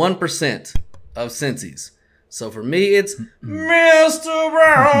within 1% of Cincy's. So for me, it's Mr.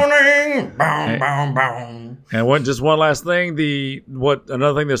 Browning. Boom, boom, boom. And just one last thing.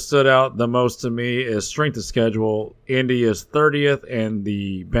 Another thing that stood out the most to me is strength of schedule. Indy is 30th, and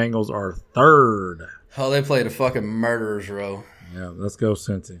the Bengals are 3rd. Oh, they played a fucking murderer's row. Yeah, let's go,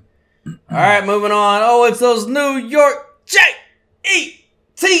 Cincy. All right, moving on. Oh, it's those New York Jets.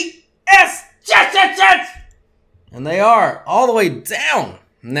 Jets. And they are all the way down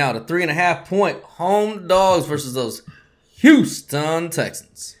now to 3.5-point home dogs versus those Houston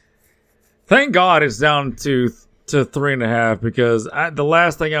Texans. Thank God it's down to 3.5 because the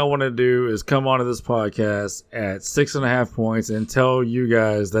last thing I want to do is come onto this podcast at 6.5 points and tell you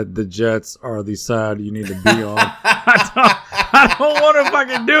guys that the Jets are the side you need to be on. I don't want to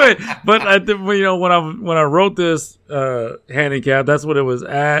fucking do it. But when I wrote this handicap, that's what it was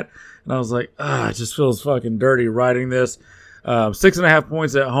at. And I was like, it just feels fucking dirty writing this. 6.5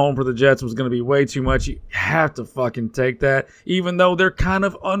 points at home for the Jets was going to be way too much. You have to fucking take that, even though they're kind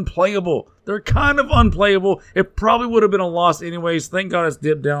of unplayable. It probably would have been a loss anyways. Thank God it's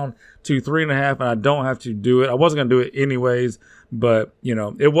dipped down to 3.5, and I don't have to do it. I wasn't going to do it anyways, but,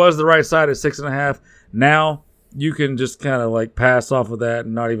 it was the right side at 6.5. Now you can just kind of like pass off of that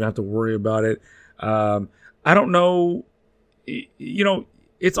and not even have to worry about it. I don't know.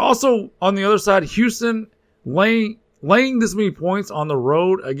 It's also on the other side, Houston laying this many points on the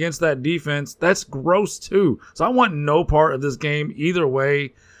road against that defense, that's gross too. So I want no part of this game either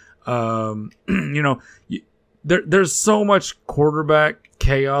way. there's so much quarterback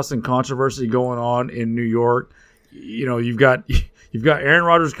chaos and controversy going on in New York. You know, you've got Aaron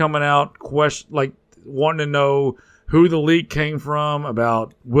Rodgers coming out, wanting to know who the leak came from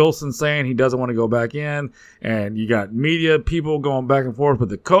about Wilson saying he doesn't want to go back in, and you got media people going back and forth with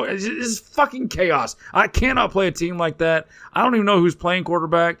the coach. It's fucking chaos. I cannot play a team like that. I don't even know who's playing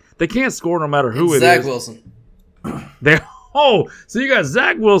quarterback. They can't score no matter who it is. Zach Wilson. So you got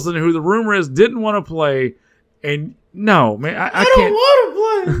Zach Wilson, who the rumor is didn't want to play, and no, man, I don't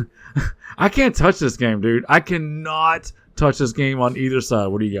want to play. I can't touch this game, dude. I cannot touch this game on either side.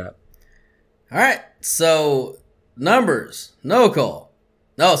 What do you got? All right, so numbers, no call.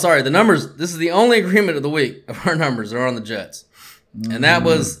 No, sorry, the numbers. This is the only agreement of the week of our numbers are on the Jets, and that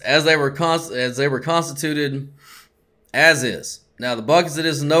was as they were constituted, as is. Now the Buckets, it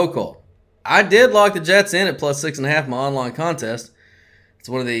is no call. I did lock the Jets in at plus 6.5 my online contest. It's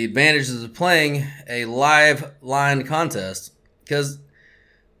one of the advantages of playing a live line contest because,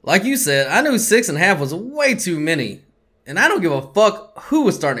 like you said, I knew 6.5 was way too many. And I don't give a fuck who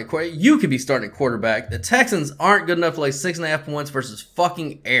was starting at quarterback. You could be starting at quarterback. The Texans aren't good enough to lay 6.5 points versus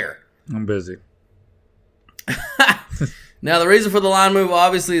fucking air. I'm busy. Now, the reason for the line move,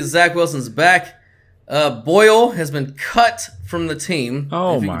 obviously, is Zach Wilson's back. Boyle has been cut from the team,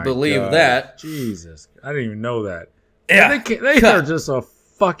 if you can believe that. Jesus. I didn't even know that. Yeah. They are just a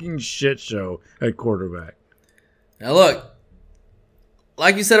fucking shit show at quarterback. Now, look.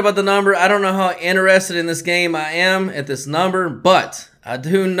 Like you said about the number, I don't know how interested in this game I am at this number, but I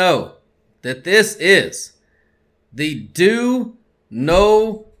do know that this is the Do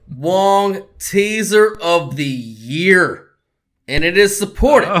No Wong teaser of the year. And it is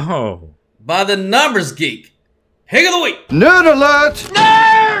supported by the Numbers Geek. Pick of the week. Nerd alert!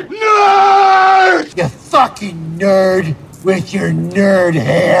 Nerd! Nerd! You fucking nerd with your nerd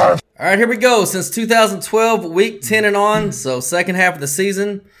hair. All right, here we go. Since 2012, week 10 and on, so second half of the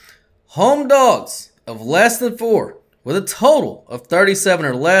season, home dogs of less than 4 with a total of 37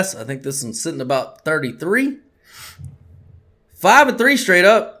 or less. I think this one's sitting about 33. 5-3 straight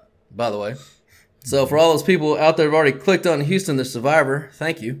up, by the way. So for all those people out there who've already clicked on Houston, the survivor,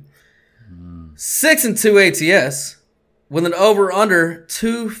 thank you. 6-2 ATS with an over-under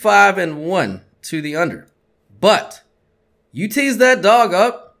 2-5-1 to the under. But you tease that dog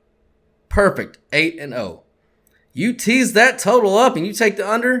up, perfect, 8-0. You tease that total up and you take the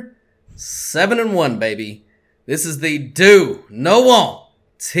under, 7-1, baby. This is the Do No Wong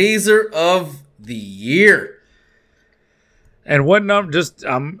teaser of the year. And what number?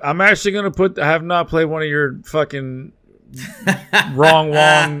 I'm actually gonna I have not played one of your fucking wrong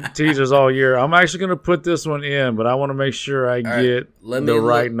Wong teasers all year. I'm actually gonna put this one in, but I want to make sure I get the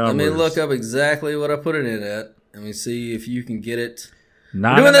right numbers. Let me look up exactly what I put it in at. Let me see if you can get it.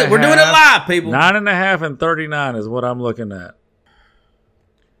 We're doing it live, people. 9.5 and 39 is what I'm looking at.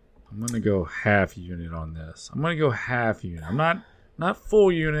 I'm gonna go half unit on this. I'm gonna go half unit. I'm not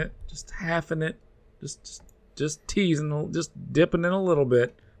full unit, just halving it. Just teasing, just dipping in a little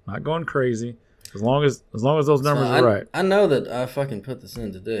bit. Not going crazy. As long as those numbers are right. I know that I fucking put this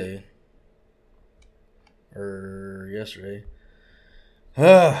in today or yesterday.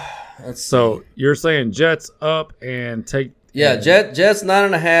 So you're saying Jets up and take. Yeah, Jets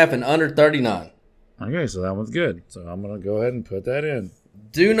 9.5 and under 39. Okay, so that one's good. So I'm gonna go ahead and put that in.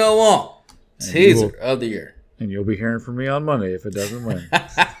 Do No Wong teaser of the year. And you'll be hearing from me on Monday if it doesn't win.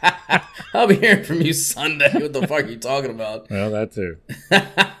 I'll be hearing from you Sunday. What the fuck are you talking about? Well, that too.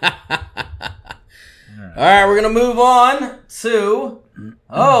 All right, we're going to move on to,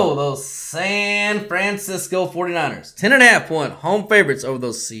 those San Francisco 49ers. 10.5 point home favorites over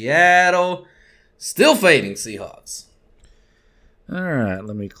those Seattle, still fading Seahawks. All right,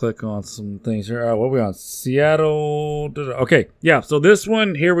 let me click on some things here. All right, what are we on? Seattle. Okay, yeah, so this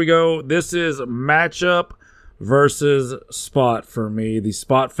one, here we go. This is matchup versus spot for me. The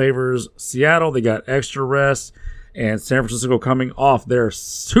spot favors Seattle. They got extra rest, and San Francisco coming off their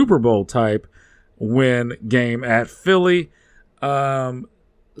Super Bowl type win game at Philly. But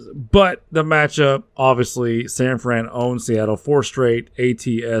the matchup, obviously, San Fran owns Seattle. 4 straight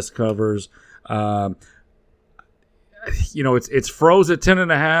ATS covers. It's froze at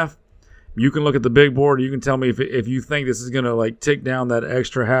 10.5. You can look at the big board. You can tell me if you think this is going to tick down that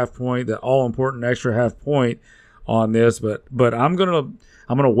extra half point, that all important extra half point on this. But I'm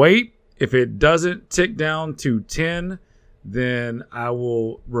gonna wait. If it doesn't tick down to 10, then I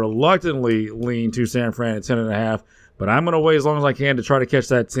will reluctantly lean to San Fran at 10.5. But I'm gonna wait as long as I can to try to catch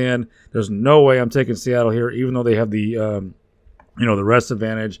that 10. There's no way I'm taking Seattle here, even though they have the the rest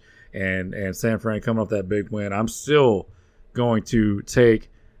advantage and San Fran coming off that big win. I'm still going to take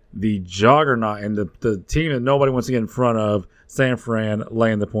the juggernaut and the team that nobody wants to get in front of, San Fran,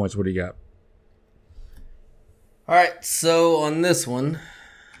 laying the points. What do you got? All right, so on this one,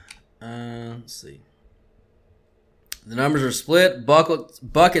 let's see. The numbers are split.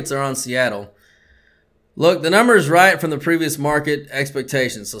 Buckets are on Seattle. Look, the number is right from the previous market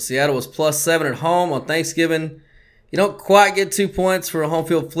expectations. So Seattle was +7 at home on Thanksgiving. You don't quite get 2 points for a home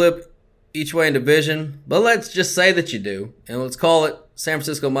field flip each way in division, but let's just say that you do. And let's call it San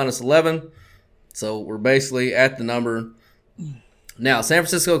Francisco -11. So we're basically at the number. Now, San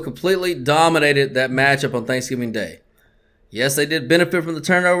Francisco completely dominated that matchup on Thanksgiving Day. Yes, they did benefit from the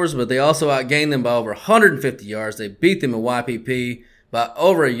turnovers, but they also outgained them by over 150 yards. They beat them in YPP by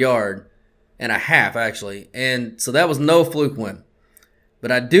over 1.5 yards, actually. And so that was no fluke win.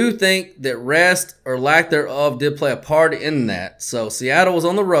 But I do think that rest or lack thereof did play a part in that. So Seattle was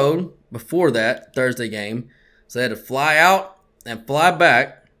on the road before that Thursday game. So they had to fly out and fly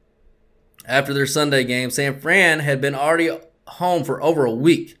back after their Sunday game. San Fran had been already home for over a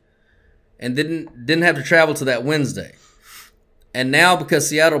week and didn't have to travel to that Wednesday. And now because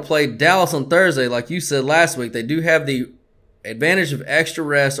Seattle played Dallas on Thursday, like you said last week, they do have the advantage of extra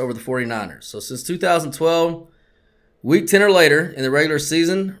rest over the 49ers. So since 2012, week 10 or later in the regular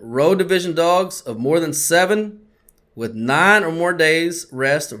season, road division dogs of more than 7 with 9 or more days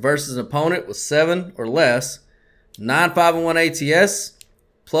rest versus an opponent with 7 or less, 9.5-1 ATS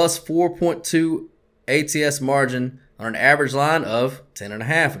plus 4.2 ATS margin on an average line of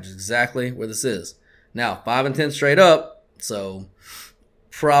 10.5, which is exactly where this is. Now, 5-10 straight up, so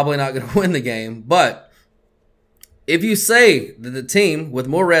probably not going to win the game. But if you say that the team with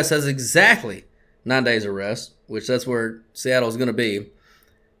more rest has exactly 9 days of rest, which that's where Seattle is going to be,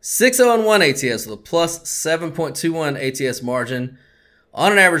 6-0-1 ATS with a plus 7.21 ATS margin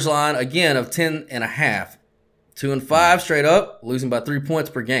on an average line, again, of 10.5. 2-5 straight up, losing by 3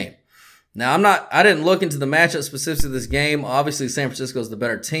 points per game. Now, I didn't look into the matchup specifics of this game. Obviously, San Francisco is the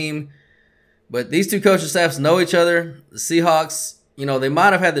better team. But these two coaching staffs know each other. The Seahawks, they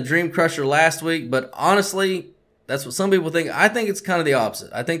might have had the dream crusher last week, but honestly, that's what some people think. I think it's kind of the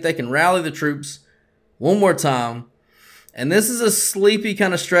opposite. I think they can rally the troops one more time. And this is a sleepy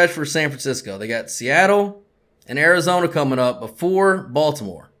kind of stretch for San Francisco. They got Seattle and Arizona coming up before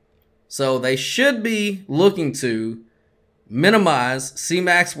Baltimore. So they should be looking to minimize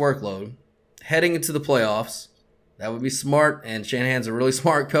C-Mac's workload heading into the playoffs. That would be smart, and Shanahan's a really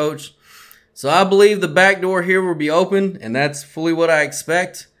smart coach. So I believe the back door here will be open, and that's fully what I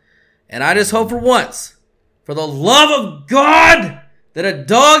expect. And I just hope for once, for the love of God, that a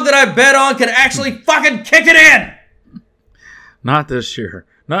dog that I bet on can actually fucking kick it in. Not this year.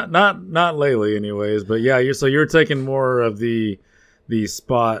 Not lately anyways, but yeah, you're taking more of the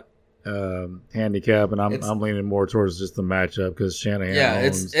spot handicap, and I'm leaning more towards just the matchup because Shanahan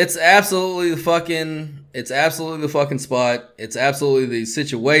owns. it's absolutely the fucking spot. It's absolutely the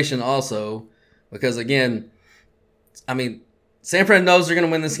situation also, because again, I mean, San Fran knows they're going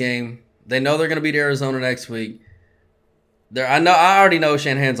to win this game. They know they're going to beat Arizona next week. I already know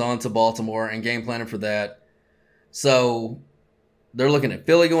Shanahan's on to Baltimore and game planning for that. So they're looking at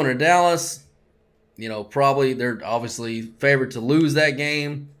Philly going to Dallas. Probably they're obviously favored to lose that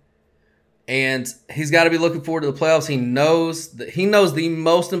game. And he's got to be looking forward to the playoffs. He knows the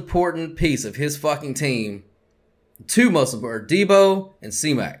most important piece of his fucking team, two most important, are Debo and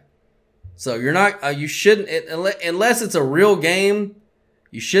C-Mac. So you shouldn't, unless it's a real game,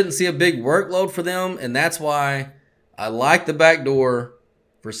 you shouldn't see a big workload for them. And that's why I like the back door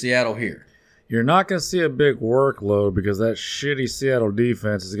for Seattle here. You're not going to see a big workload because that shitty Seattle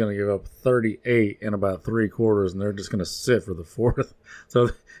defense is going to give up 38 in about 3 quarters, and they're just going to sit for the fourth. So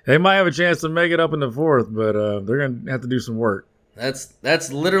they might have a chance to make it up in the fourth, but they're going to have to do some work.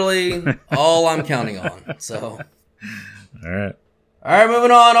 That's literally all I'm counting on. So, all right,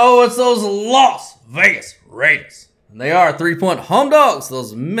 moving on. Oh, it's those Las Vegas Raiders, and they are 3-point home dogs.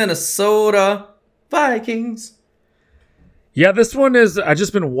 Those Minnesota Vikings. Yeah, this one is, I've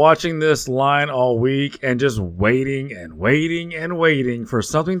just been watching this line all week and just waiting and waiting and waiting for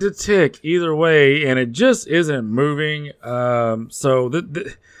something to tick either way, and it just isn't moving. So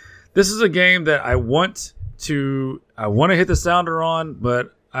this is a game that I want to hit the sounder on,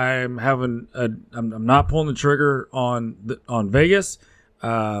 but I'm not pulling the trigger on Vegas.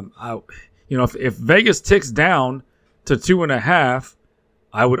 If Vegas ticks down to 2.5,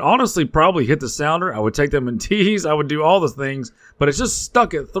 I would honestly probably hit the sounder. I would take them in tees. I would do all the things, but it's just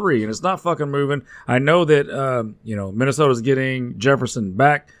stuck at 3 and it's not fucking moving. I know that, Minnesota's getting Jefferson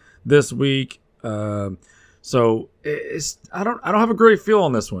back this week. So I don't have a great feel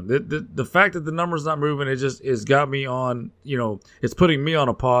on this one. The fact that the number's not moving, it's got me on, it's putting me on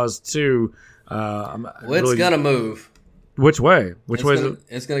a pause too. It's gonna move. Which way? Which way is it?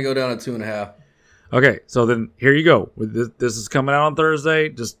 It's gonna go down to 2.5. Okay, so then here you go. This is coming out on Thursday.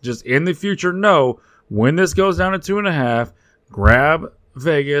 Just in the future, know when this goes down to 2.5, grab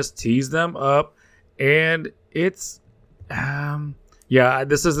Vegas, tease them up, and it's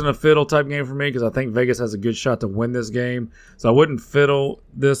this isn't a fiddle type game for me because I think Vegas has a good shot to win this game. So I wouldn't fiddle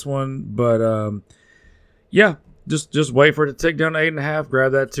this one, but just wait for it to tick down to 8.5.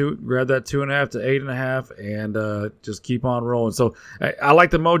 Grab that 2.5 to 8.5, and just keep on rolling. So I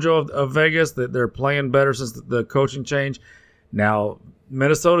like the mojo of Vegas, that they're playing better since the coaching change. Now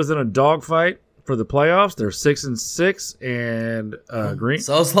Minnesota's in a dogfight for the playoffs. They're 6-6, and Green.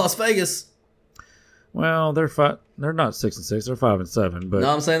 So's Las Vegas. Well, they're not 6-6. They're 5-7. But no,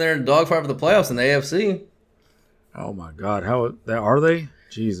 I'm saying they're in a dogfight for the playoffs in the AFC. Oh my God, how are they?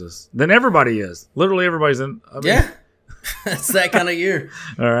 Jesus. Then everybody is. Literally everybody's in. Yeah. It's that kind of year.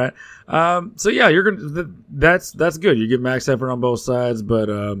 All right. So yeah, that's good. You get max effort on both sides, but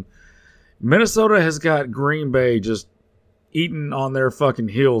Minnesota has got Green Bay just eating on their fucking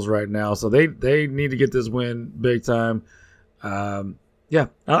heels right now. So they need to get this win big time. I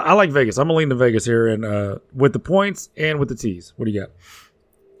like Vegas. I'm gonna lean to Vegas here, and with the points and with the tees. What do you got?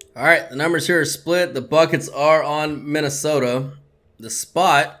 All right, the numbers here are split. The buckets are on Minnesota. The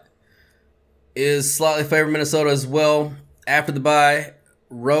spot is slightly favored Minnesota as well. After the bye,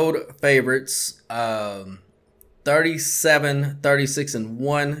 road favorites, 37, 36, and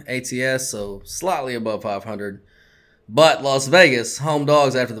 1 ATS, so slightly above 500. But Las Vegas, home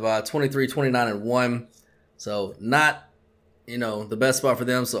dogs after the bye, 23, 29, and 1. So not, the best spot for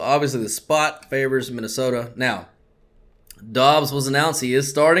them. So obviously the spot favors Minnesota. Now, Dobbs was announced. He is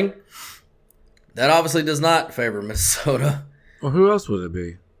starting. That obviously does not favor Minnesota. Well, who else would it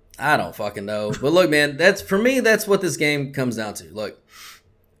be? I don't fucking know. But look, man, that's what this game comes down to. Look,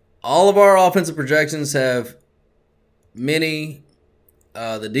 all of our offensive projections have many.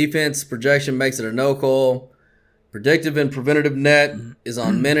 The defense projection makes it a no-call. Predictive and preventative net is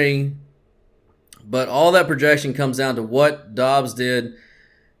on many. But all that projection comes down to what Dobbs did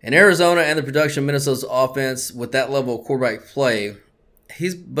in Arizona and the production of Minnesota's offense with that level of quarterback play.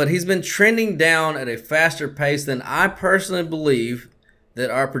 He's been trending down at a faster pace than I personally believe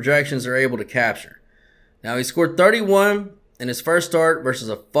that our projections are able to capture. Now, he scored 31 in his first start versus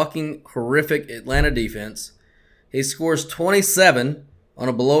a fucking horrific Atlanta defense. He scores 27 on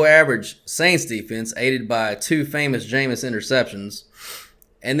a below-average Saints defense, aided by 2 famous Jameis interceptions.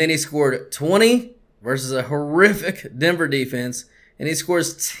 And then he scored 20 versus a horrific Denver defense, and he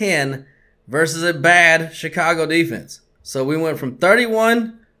scores 10 versus a bad Chicago defense. So we went from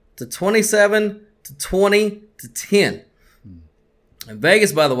 31 to 27 to 20 to 10. And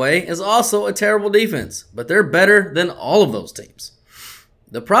Vegas, by the way, is also a terrible defense, but they're better than all of those teams.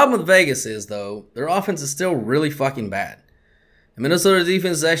 The problem with Vegas is, though, their offense is still really fucking bad. And Minnesota's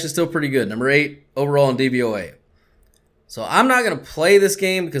defense is actually still pretty good, number 8 overall in DVOA. So I'm not going to play this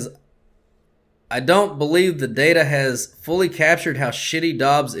game because I don't believe the data has fully captured how shitty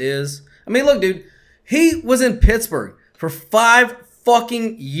Dobbs is. I mean, look, dude, he was in Pittsburgh for 5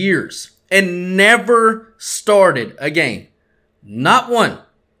 fucking years and never started a game. Not one.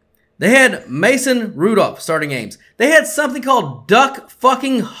 They had Mason Rudolph starting games. They had something called Duck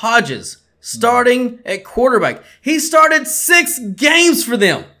fucking Hodges starting at quarterback. He started 6 games for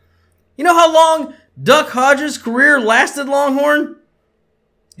them. You know how long Duck Hodges' career lasted, Longhorn?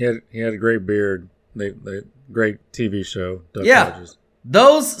 He had a great beard. Great TV show, Duck Hodges.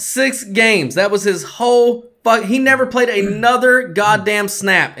 Those 6 games, that was his whole fuck. He never played another goddamn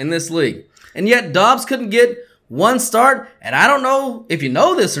snap in this league. And yet Dobbs couldn't get one start. And I don't know if you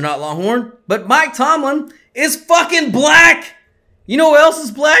know this or not, Longhorn, but Mike Tomlin is fucking black. You know who else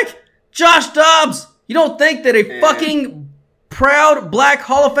is black? Josh Dobbs. You don't think that a fucking proud black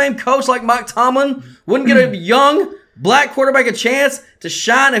Hall of Fame coach like Mike Tomlin wouldn't get a young black quarterback a chance to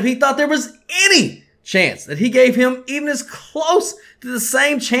shine if he thought there was any chance that he gave him even as close to the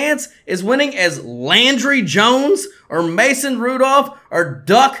same chance as winning as Landry Jones or Mason Rudolph or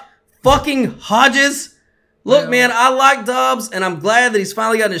Duck fucking Hodges? Look, man, I like Dobbs, and I'm glad that he's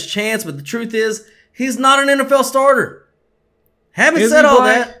finally gotten his chance, but the truth is, he's not an NFL starter. Having said all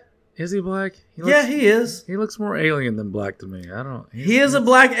that... Is he black? He is. He looks more alien than black to me. He is a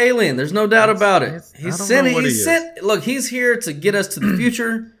black alien. There's no doubt about it. Look, he's here to get us to the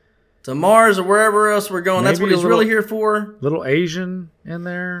future. to Mars or wherever else we're going. That's Maybe what he's really here for. Little Asian in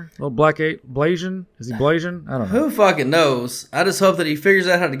there, little black Blasian. Is he Blasian? I don't know. Who fucking knows? I just hope that he figures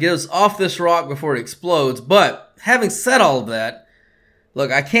out how to get us off this rock before it explodes. But having said all of that,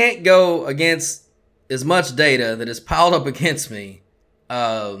 look, I can't go against as much data that is piled up against me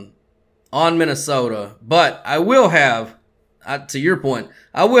on Minnesota, but I will have. To your point,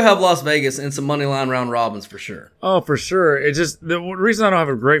 I will have Las Vegas in some money line round robins for sure. Oh, for sure. It's just the reason I don't have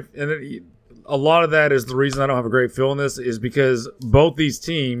a great, a lot of that is the reason I don't have a great feel in this is because both these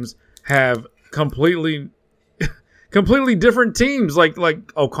teams have completely different teams. Like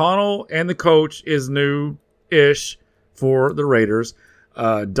O'Connell and the coach is new-ish for the Raiders.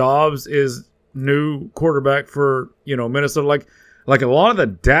 Dobbs is new quarterback for Minnesota. Like a lot of the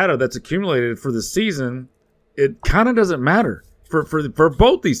data that's accumulated for the season, it kind of doesn't matter for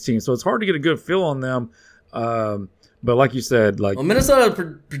both these teams, so it's hard to get a good feel on them. But like you said,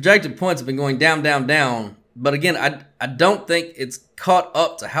 Minnesota projected points have been going down, down, down. But again, I don't think it's caught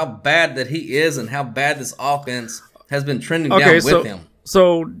up to how bad that he is and how bad this offense has been trending down with him.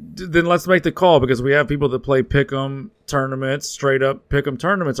 So then let's make the call because we have people that play pick'em tournaments, straight up pick'em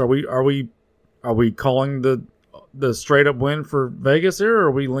tournaments. Are we calling the straight up win for Vegas here, or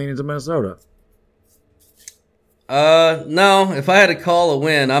are we leaning to Minnesota? No. If I had to call a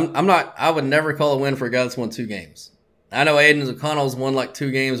win, I'm not. I would never call a win for a guy that's won 2 games. I know Aiden O'Connell's won like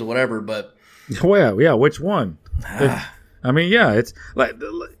 2 games or whatever, but yeah, which one? I mean, yeah, it's like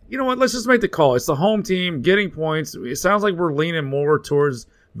you know what? Let's just make the call. It's the home team getting points. It sounds like we're leaning more towards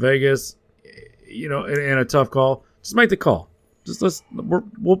Vegas. In a tough call. Just make the call.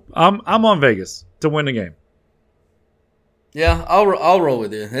 I'm on Vegas to win the game. Yeah, I'll roll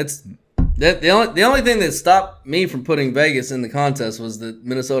with you. It's. The only thing that stopped me from putting Vegas in the contest was that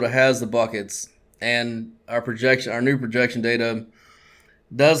Minnesota has the buckets, and our new projection data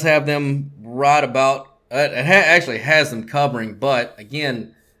does have them right about. Actually has them covering, but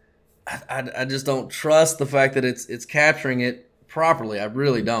again, I just don't trust the fact that it's capturing it properly. I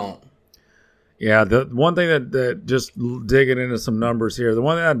really don't. Yeah, the one thing that just digging into some numbers here, the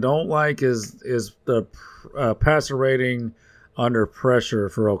one thing I don't like is the passer rating under pressure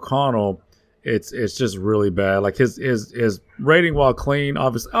for O'Connell. It's just really bad. Like his rating while clean,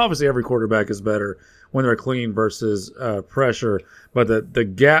 obviously every quarterback is better when they're clean versus pressure. But the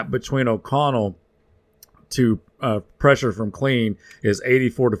gap between O'Connell to pressure from clean is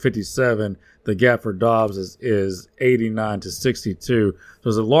 84 to 57. The gap for Dobbs is 89 to 62. So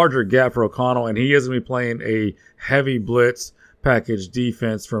there's a larger gap for O'Connell, and he is going to be playing a heavy blitz package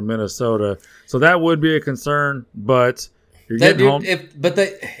defense from Minnesota. So that would be a concern, but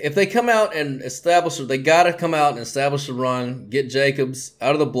if they come out and establish, they got to come out and establish a run, get Jacobs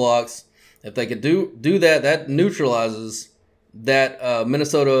out of the blocks. If they could do that, that neutralizes that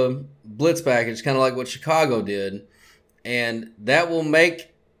Minnesota blitz package, kind of like what Chicago did, and that will make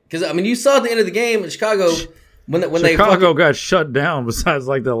because you saw at the end of the game in Chicago when Chicago got shut down. Besides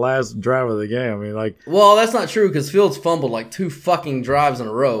the last drive of the game, well, that's not true because Fields fumbled 2 fucking drives in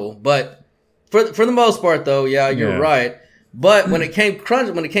a row. But for the most part, though, you're right. But when it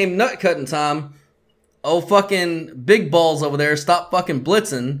came nut cutting time, fucking big balls over there stopped fucking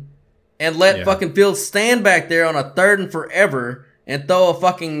blitzing and let fucking Fields stand back there on a 3rd and forever and throw a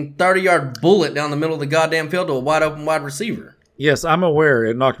fucking 30-yard bullet down the middle of the goddamn field to a wide open wide receiver. Yes, I'm aware.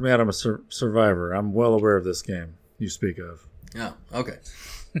 It knocked me out of a survivor. I'm well aware of this game you speak of. Oh, okay.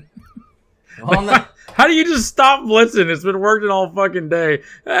 How do you just stop blitzing? It's been working all fucking day.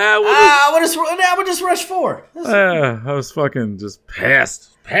 I would just rush 4. I was fucking just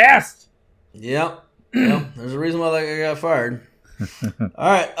passed. Yep. There's a reason why that guy got fired. All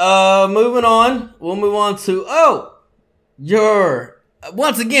right. Moving on. We'll move on to your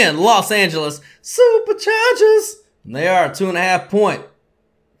once again Los Angeles Superchargers. And they are 2.5-point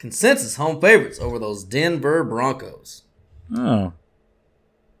consensus home favorites over those Denver Broncos. Oh,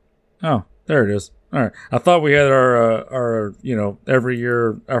 there it is. All right. I thought we had our every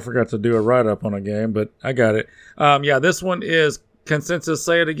year I forgot to do a write-up on a game, but I got it. This one is consensus.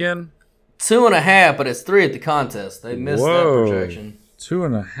 Say it again. 2.5, but it's 3 at the contest. They missed that projection.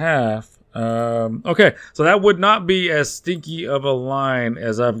 2.5. Okay, so that would not be as stinky of a line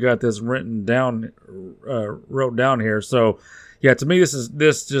as I've got this wrote down here. So, to me,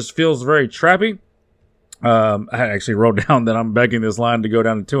 this just feels very trappy. I actually wrote down that I'm begging this line to go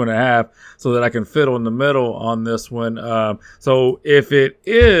down to 2.5 so that I can fiddle in the middle on this one. So if it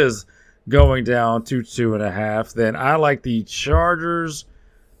is going down to 2.5, then I like the Chargers.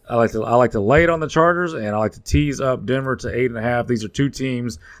 I like to lay it on the Chargers, and I like to tease up Denver to 8.5. These are 2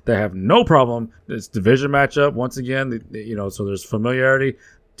 teams that have no problem. It's division matchup once again. So there's familiarity.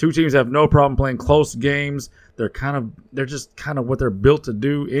 Two teams have no problem playing close games. They're just kind of what they're built to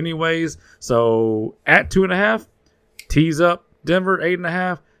do anyways. So at 2.5, tease up Denver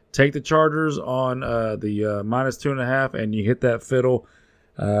 8.5. Take the Chargers on the minus 2.5, and you hit that fiddle.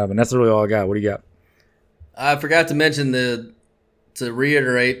 And that's really all I got. What do you got? I forgot to mention to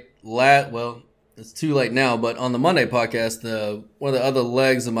reiterate, well, it's too late now, but on the Monday podcast, one of the other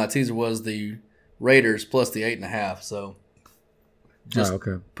legs of my teaser was the Raiders plus the 8.5. So just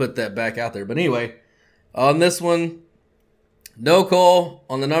put that back out there. But anyway, on this one, no call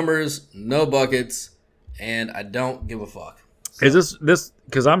on the numbers, no buckets, and I don't give a fuck. So. Is this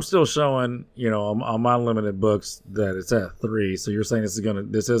because I'm still showing, on my limited books that it's at 3. So you're saying this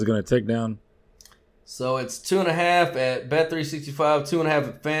is gonna tick down? So it's 2.5 at Bet365, 2.5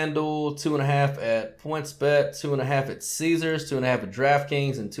 at FanDuel, 2.5 at PointsBet, 2.5 at Caesars, 2.5 at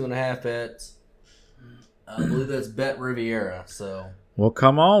DraftKings, and 2.5 at I believe that's Bet Riviera. So well,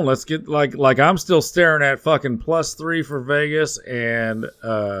 come on, let's get like I'm still staring at fucking +3 for Vegas and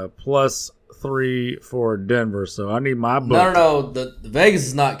 +3 for Denver. So I need my book. No. The Vegas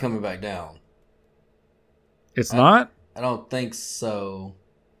is not coming back down. It's not? I don't think so.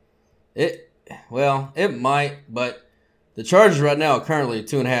 It might, but the Chargers right now are currently at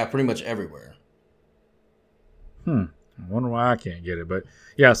 2.5 pretty much everywhere. I wonder why I can't get it, but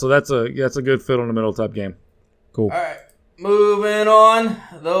yeah. So that's a good fiddle in the middle type game. Cool. All right, moving on.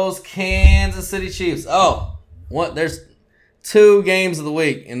 Those Kansas City Chiefs. There's 2 games of the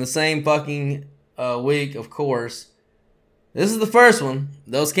week in the same fucking week. Of course, this is the first one.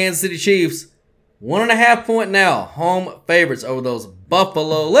 Those Kansas City Chiefs, 1.5 point now, home favorites over those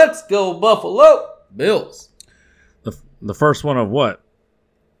Buffalo. Let's go Buffalo Bills. The first one of what?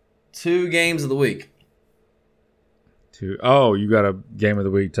 2 games of the week. 2. Oh, you got a game of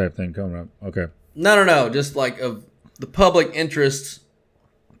the week type thing coming up. Okay. No. Just like of the public interest.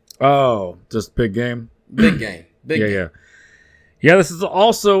 Oh, just big game. Big game. Big game. Yeah, this is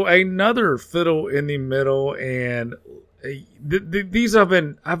also another fiddle in the middle, and these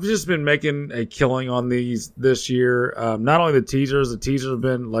I've just been making a killing on these this year. Not only the teasers have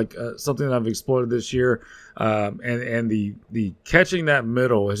been like something that I've exploited this year, and the catching that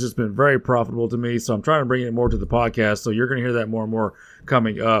middle has just been very profitable to me. So I'm trying to bring it more to the podcast. So you're going to hear that more and more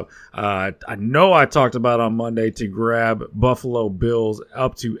coming up. I know I talked about on Monday to grab Buffalo Bills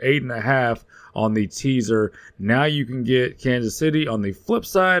up to 8.5 on the teaser. Now you can get Kansas City on the flip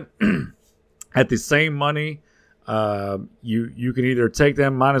side at the same money. You can either take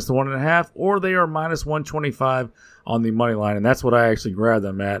them minus the 1.5 or they are minus 125 on the money line, and that's what I actually grabbed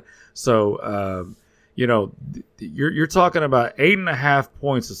them at. So you're talking about 8.5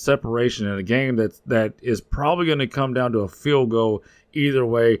 points of separation in a game that is probably going to come down to a field goal either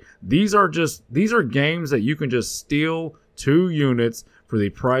way. These are games that you can just steal 2 units for the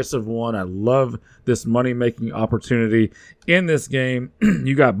price of 1. I love this money-making opportunity in this game.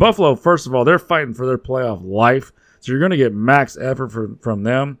 You got Buffalo, first of all, they're fighting for their playoff life, so you're going to get max effort from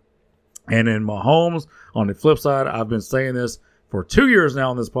them. And then Mahomes, on the flip side, I've been saying this for 2 years now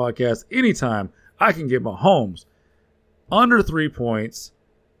on this podcast, anytime I can get Mahomes under 3 points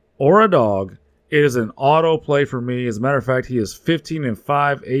or a dog, it is an auto play for me. As a matter of fact, he is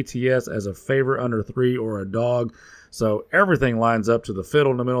 15-5 ATS as a favorite under 3 or a dog. So everything lines up to the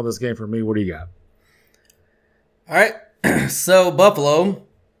fiddle in the middle of this game for me. What do you got? All right. So Buffalo,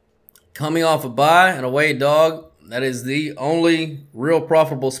 coming off a bye, and away dog. That is the only real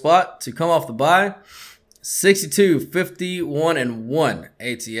profitable spot to come off the bye. 62-51-1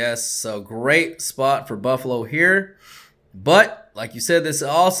 ATS. So great spot for Buffalo here. But like you said, this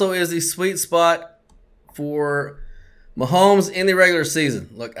also is the sweet spot for Mahomes in the regular season.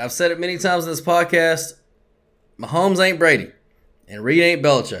 Look, I've said it many times in this podcast. Mahomes ain't Brady, and Reed ain't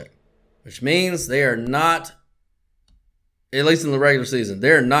Belichick, which means they are not, at least in the regular season,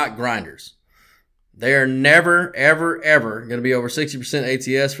 they are not grinders. They are never, ever, ever going to be over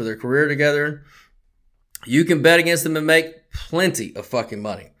 60% ATS for their career together. You can bet against them and make plenty of fucking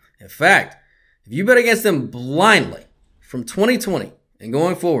money. In fact, if you bet against them blindly from 2020 and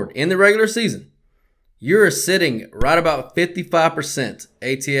going forward in the regular season, you're sitting right about 55%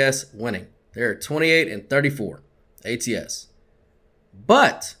 ATS winning. They're 28-34 ATS.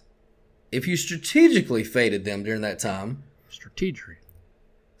 But if you strategically faded them during that time,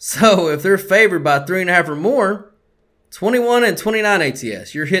 so if they're favored by 3.5 or more, 21-29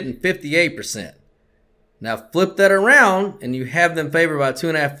 ATS, you're hitting 58%. Now flip that around and you have them favored by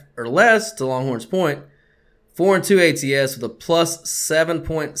 2.5 or less, to Longhorn's point, 4-2 ATS with a plus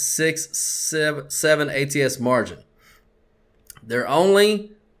 7.67 ATS margin. Their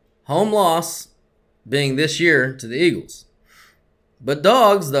only home loss being this year to the Eagles. But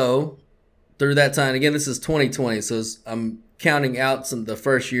dogs, though, through that time, again, this is 2020, so I'm counting out the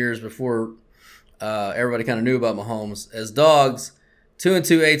first years before everybody kind of knew about Mahomes. As dogs,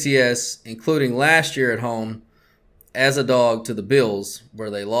 2-2 ATS, including last year at home as a dog to the Bills, where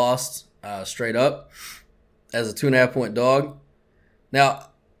they lost straight up as a 2.5-point dog. Now,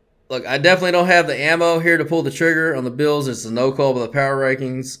 look, I definitely don't have the ammo here to pull the trigger on the Bills. It's a no call by the power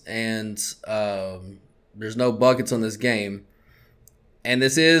rankings, and there's no buckets on this game. And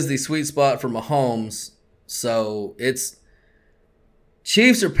this is the sweet spot for Mahomes. So it's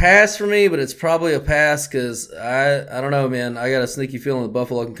Chiefs are pass for me, but it's probably a pass because I don't know, man. I got a sneaky feeling that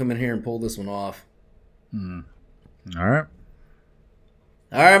Buffalo can come in here and pull this one off. All right.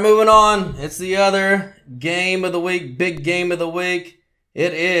 All right, moving on. It's the other game of the week, big game of the week.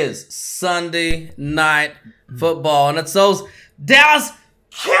 It is Sunday Night Football, and it's those Dallas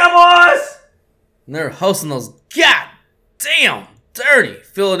Cowboys. And they're hosting those goddamn dirty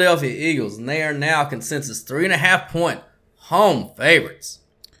Philadelphia Eagles, and they are now consensus 3.5-point home favorites.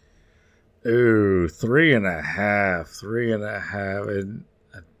 Ooh, 3.5. And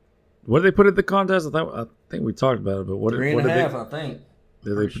what did they put at the contest? I think we talked about it, but what 3.5, I think.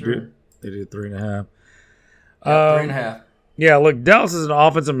 Did they do? They did 3.5. 3.5. Yeah, look, Dallas is an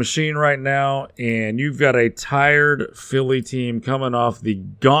offensive machine right now, and you've got a tired Philly team coming off the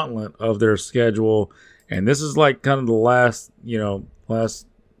gauntlet of their schedule, and this is like kind of the last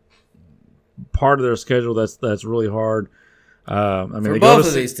part of their schedule that's really hard. I mean, for both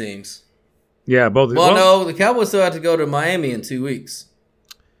of these teams. Yeah, both. Well, no, the Cowboys still have to go to Miami in 2 weeks,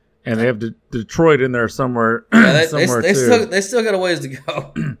 and they have Detroit in there somewhere. Yeah, somewhere they too. they still got a ways to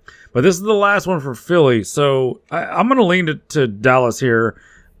go. But this is the last one for Philly, so I'm going to lean to Dallas here.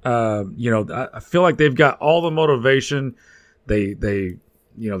 I feel like they've got all the motivation. They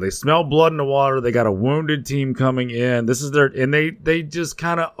smell blood in the water. They got a wounded team coming in. This is they just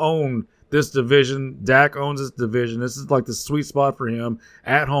kind of own this division. Dak owns this division. This is like the sweet spot for him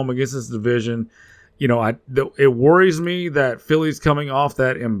at home against this division. It worries me that Philly's coming off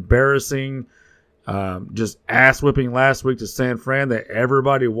that embarrassing just ass whipping last week to San Fran that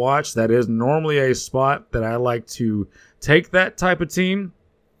everybody watched. That is normally a spot that I like to take that type of team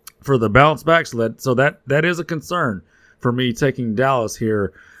for the bounce back. So that is a concern for me taking Dallas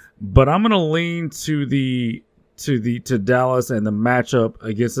here. But I'm going to lean to Dallas and the matchup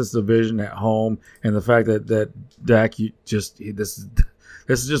against this division at home, and the fact that Dak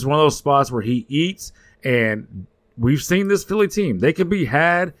this is just one of those spots where he eats, and we've seen this Philly team. They can be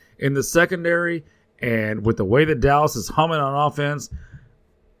had in the secondary, and with the way that Dallas is humming on offense,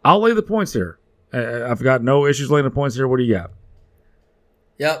 I'll lay the points here. I've got no issues laying the points here. What do you got?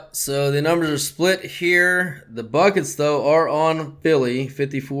 Yep, so the numbers are split here. The buckets, though, are on Philly,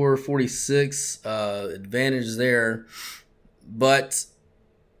 54-46 advantage there. But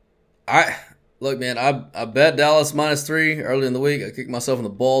I bet Dallas -3 early in the week. I kicked myself in the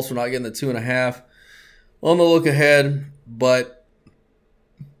balls for not getting the 2.5 on the look ahead. But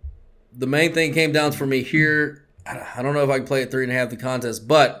the main thing came down for me here. I don't know if I can play at 3.5 the contest,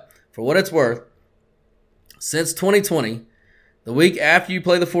 but for what it's worth, since 2020, the week after you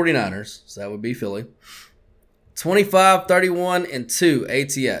play the 49ers, so that would be Philly, 25-31-2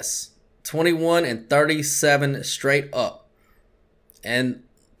 ATS, 21-37 straight up, and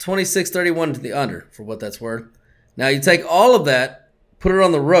 26-31 to the under, for what that's worth. Now you take all of that, put it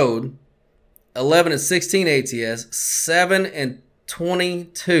on the road, 11-16 ATS,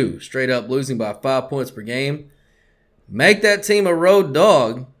 7-22 straight up, losing by 5 points per game. Make that team a road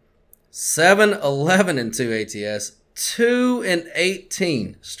dog, 7-11-2 ATS,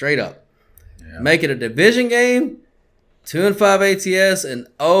 2-18 straight up. Yeah. Make it a division game, 2-5 ATS, and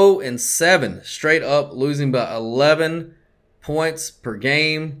 0-7 straight up, losing by 11 points per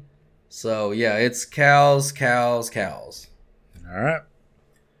game. So yeah, it's cows. All right.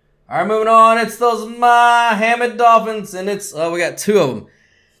 All right, moving on. It's those Miami Dolphins, and it's we got two of them.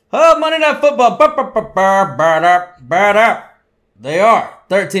 Monday Night Football. They are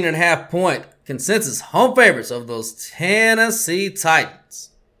 13.5-point consensus home favorites of those Tennessee Titans.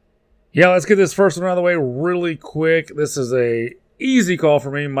 Yeah, let's get this first one out of the way really quick. This is a easy call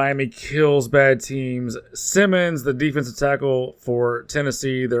for me. Miami kills bad teams. Simmons, the defensive tackle for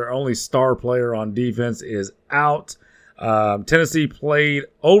Tennessee, their only star player on defense, is out. Tennessee played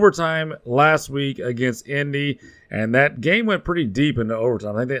overtime last week against Indy, and that game went pretty deep into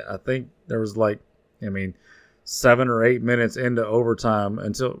overtime. I think there was 7 or 8 minutes into overtime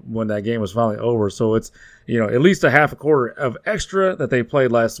until when that game was finally over. So it's, at least a half a quarter of extra that they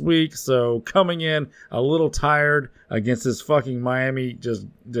played last week. So coming in a little tired against this fucking Miami just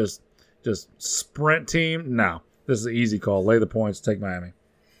sprint team. No, This is an easy call. Lay the points. Take Miami.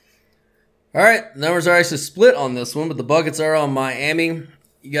 All right, numbers are actually split on this one, but the buckets are on Miami.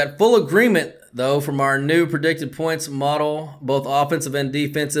 You got full agreement, though, from our new predicted points model, both offensive and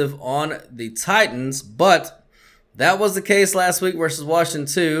defensive, on the Titans. But that was the case last week versus Washington,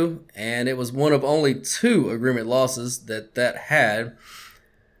 too, and it was one of only 2 agreement losses that had.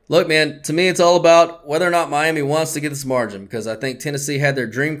 Look, man, to me, it's all about whether or not Miami wants to get this margin, because I think Tennessee had their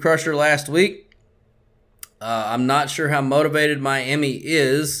dream crusher last week. I'm not sure how motivated Miami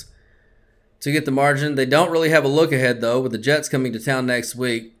is to get the margin. They don't really have a look ahead, though, with the Jets coming to town next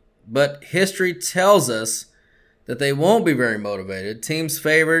week. But history tells us that they won't be very motivated. Teams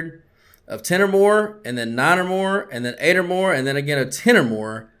favored of 10 or more, and then 9 or more, and then 8 or more, and then again a 10 or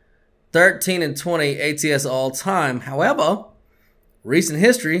more. 13 and 20 ATS all time. However, recent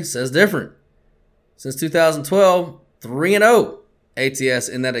history says different. Since 2012, 3-0 ATS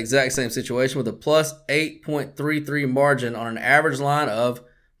in that exact same situation with a plus 8.33 margin on an average line of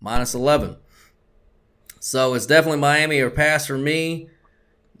minus 11. So it's definitely Miami or pass for me.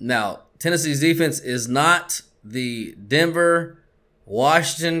 Now, Tennessee's defense is not the Denver,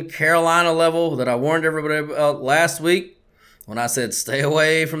 Washington, Carolina level that I warned everybody about last week when I said stay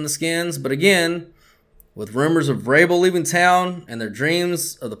away from the Skins. But again, with rumors of Vrabel leaving town and their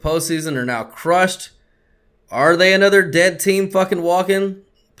dreams of the postseason are now crushed, are they another dead team fucking walking?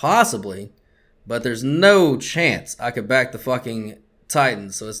 Possibly. But there's no chance I could back the fucking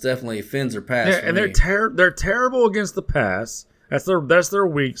Titans, so it's definitely fins or pass. Yeah, and they're terrible against the pass. That's their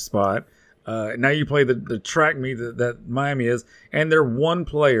weak spot. Now you play the track meet that Miami is, and they're one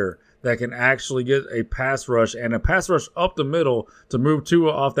player that can actually get a pass rush and a pass rush up the middle to move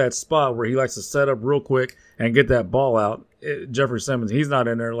Tua off that spot where he likes to set up real quick and get that ball out. Jeffrey Simmons, he's not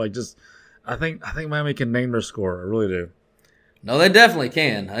in there. I think Miami can name their score. I really do. No, they definitely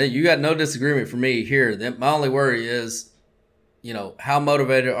can. You got no disagreement for me here. My only worry is, how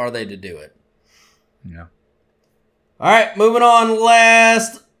motivated are they to do it? Yeah. All right, moving on.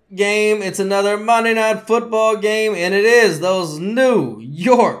 Last game. It's another Monday Night Football game, and it is those New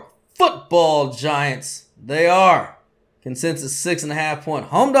York Football Giants. They are consensus 6.5-point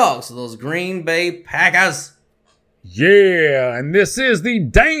home dogs to those Green Bay Packers. Yeah, and this is the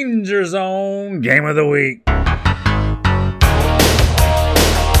Danger Zone Game of the Week.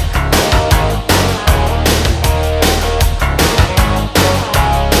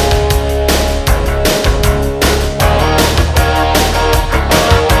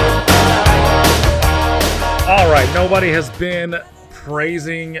 Nobody has been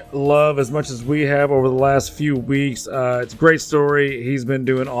praising Love as much as we have over the last few weeks. It's a great story. He's been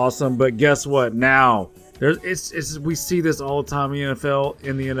doing awesome. But guess what? Now, we see this all the time in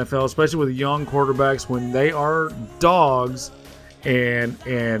the NFL, especially with young quarterbacks when they are dogs and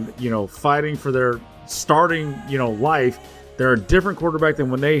fighting for their starting life. They're a different quarterback than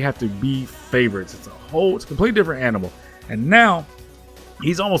when they have to be favorites. It's a completely different animal. And now,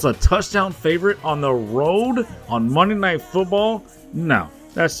 he's almost a touchdown favorite on the road on Monday Night Football. No,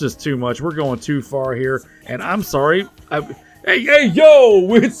 that's just too much. We're going too far here. And I'm sorry. Hey,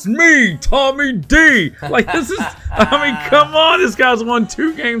 yo, it's me, Tommy D. This is, come on. This guy's won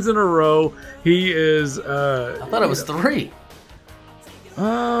 2 games in a row. He is. I thought it was 3.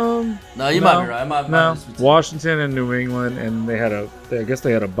 No, you might be right. No, Washington and New England, and I guess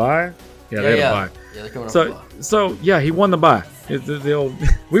they had a bye. Yeah, they had a bye. Yeah, they're coming off a bye. So yeah, he won the bye.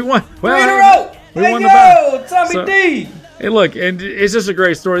 We won. Well, 3 in a row. We won the bye. Tommy D. Hey, look, and it's just a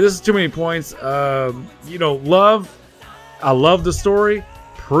great story. This is too many points. Love. I love the story.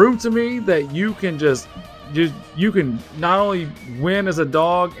 Prove to me that you can you can not only win as a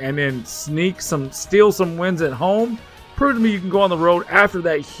dog and then steal some wins at home. Prove to me you can go on the road after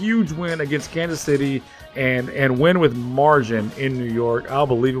that huge win against Kansas City and win with margin in New York. I'll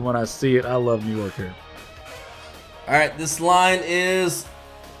believe it when I see it. I love New York here. All right, this line is,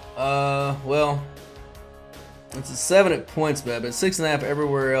 it's a 7 at points bet, but 6.5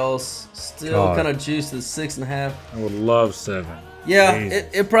 everywhere else. Still kind of juiced to the 6.5. I would love 7. Yeah,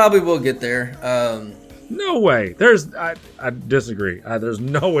 it probably will get there. No way. I disagree. There's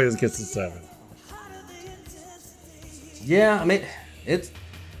no way this gets to 7. Yeah,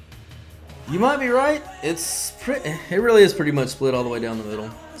 you might be right. It really is pretty much split all the way down the middle.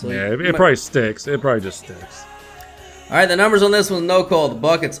 So yeah, it probably sticks. It probably just sticks. All right, the numbers on this one, no call. The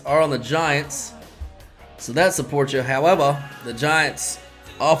buckets are on the Giants, so that supports you. However, the Giants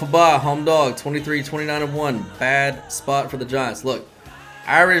off a bye, home dog, 23-29-1. Bad spot for the Giants. Look,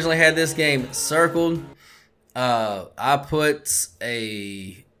 I originally had this game circled. I put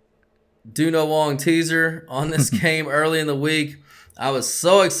a WONG teaser on this game early in the week. I was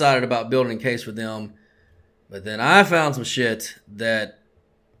so excited about building a case for them. But then I found some shit that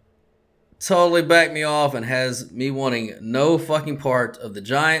totally backed me off and has me wanting no fucking part of the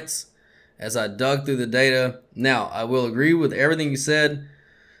Giants as I dug through the data. Now, I will agree with everything you said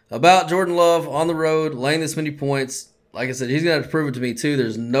about Jordan Love on the road, laying this many points. Like I said, he's going to have to prove it to me too.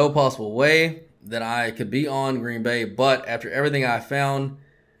 There's no possible way that I could be on Green Bay. But after everything I found,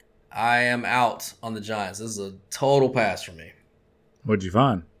 I am out on the Giants. This is a total pass for me. What'd you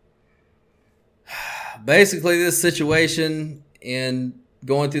find? Basically, this situation in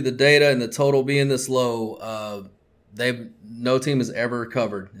going through the data and the total being this low, no team has ever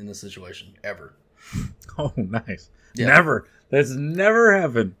covered in this situation, ever. Oh, nice. Yeah. Never. That's never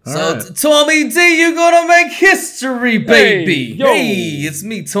happened. All right. Tommy D, you're going to make history, baby. Hey, it's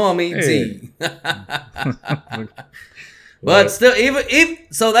me, Tommy D. But still, even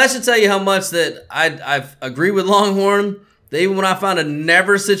so, that should tell you how much that I've agreed with Longhorn. That even when I found a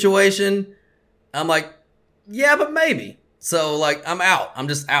never situation, I'm like, yeah, but maybe. So like, I'm out. I'm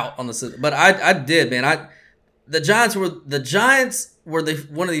just out on the. But I did, man. The Giants were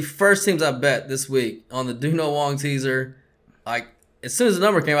one of the first teams I bet this week on the Do No Wong teaser. Like, as soon as the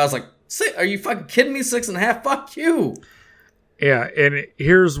number came out, I was like, are you fucking kidding me? 6.5? Fuck you. Yeah, and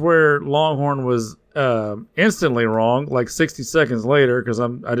here's where Longhorn was instantly wrong, like 60 seconds later, because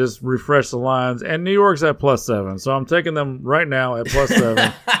I just refreshed the lines, and New York's at +7, so I'm taking them right now at +7.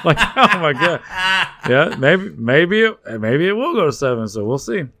 Like, oh my god, yeah, maybe it will go to 7, so we'll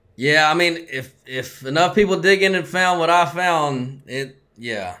see. Yeah, I mean, if enough people dig in and found what I found,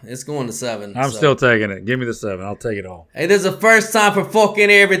 it's going to 7. I'm still taking it. Give me the 7. I'll take it all. Hey, this is the first time for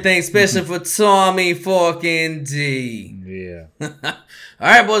fucking everything, especially for Tommy fucking D. Yeah. All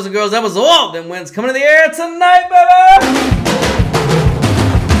right, boys and girls, that was all. Them wins coming to the air tonight, baby.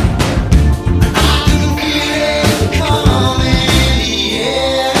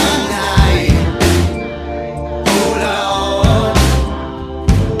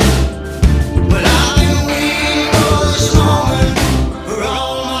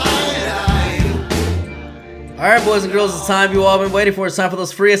 All right, boys and girls, it's time you all been waiting for. It's time for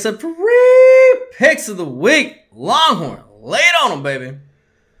those free picks of the week. Longhorn, lay it on them, baby.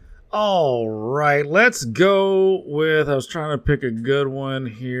 All right, let's go with. I was trying to pick a good one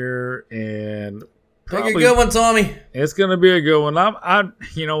here, and pick a good one, Tommy. It's gonna be a good one.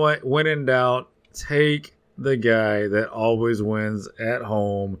 You know what? When in doubt, take the guy that always wins at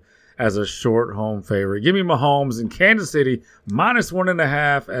home as a short home favorite. Give me Mahomes in Kansas City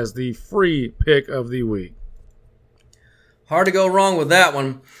 -1.5 as the free pick of the week. Hard to go wrong with that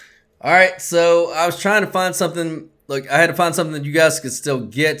one. All right, so I was trying to find something. Look, I had to find something that you guys could still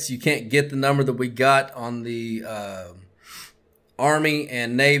get. You can't get the number that we got on the Army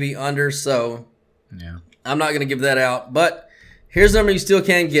and Navy under, so yeah, I'm not going to give that out. But here's the number you still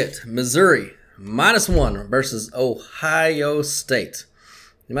can get. Missouri -1 versus Ohio State.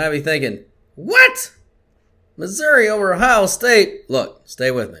 You might be thinking, what? Missouri over Ohio State? Look,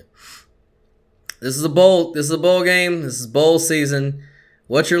 stay with me. This is a bowl game. This is bowl season.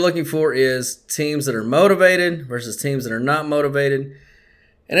 What you're looking for is teams that are motivated versus teams that are not motivated.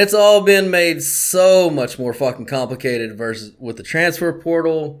 And it's all been made so much more fucking complicated versus with the transfer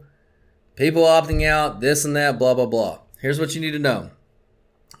portal, people opting out, this and that, blah, blah, blah. Here's what you need to know.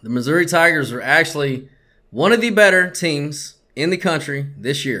 The Missouri Tigers are actually one of the better teams in the country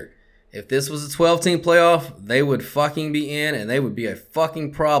this year. If this was a 12-team playoff, they would fucking be in, and they would be a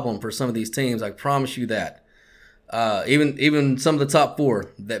fucking problem for some of these teams. I promise you that. Even some of the top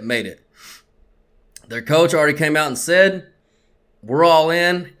 4 that made it. Their coach already came out and said, we're all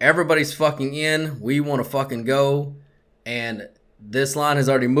in. Everybody's fucking in. We want to fucking go. And this line has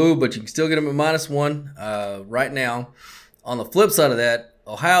already moved, but you can still get them at -1 right now. On the flip side of that,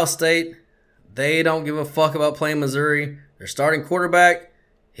 Ohio State, they don't give a fuck about playing Missouri. Their starting quarterback,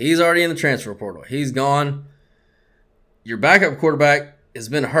 he's already in the transfer portal. He's gone. Your backup quarterback has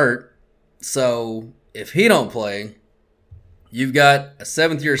been hurt. So if he don't play, you've got a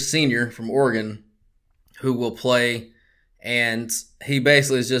 7th-year senior from Oregon who will play. And he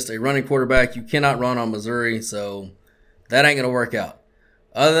basically is just a running quarterback. You cannot run on Missouri. So that ain't going to work out.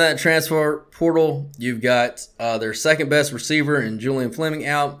 Other than that transfer portal, you've got their second best receiver in Julian Fleming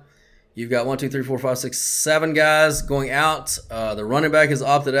out. You've got 1, 2, 3, 4, 5, 6, 7 guys going out. The running back has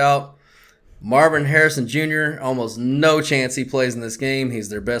opted out. Marvin Harrison Jr., almost no chance he plays in this game. He's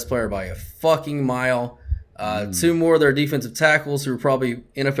their best player by a fucking mile. 2 more of their defensive tackles who are probably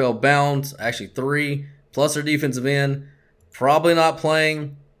NFL bound. Actually 3, plus their defensive end. Probably not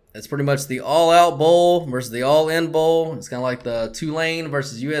playing. It's pretty much the all-out bowl versus the all-in bowl. It's kind of like the Tulane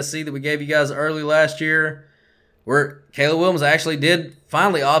versus USC that we gave you guys early last year, where Caleb Williams actually did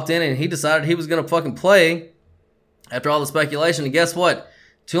finally opt in, and he decided he was going to fucking play after all the speculation. And guess what?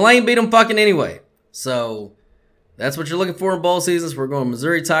 Tulane beat them fucking anyway. So that's what you're looking for in bowl seasons. We're going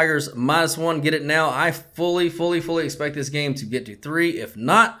Missouri Tigers -1. Get it now. I fully expect this game to get to 3. If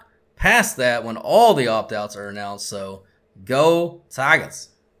not, past that when all the opt-outs are announced. So go Tigers.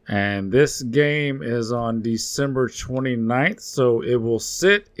 And this game is on December 29th, so it will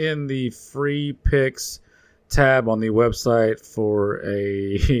sit in the free picks tab on the website for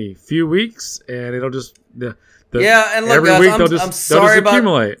a few weeks, and it'll just and look, every guys, week I'm sorry about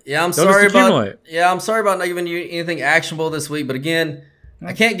accumulate. I'm sorry about not giving you anything actionable this week. But again,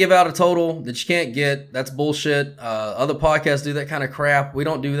 I can't give out a total that you can't get. That's bullshit. Other podcasts do that kind of crap. We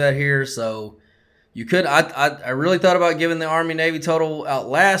don't do that here, so. You could. I really thought about giving the Army-Navy total out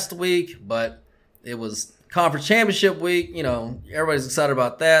last week, but it was conference championship week. You know, everybody's excited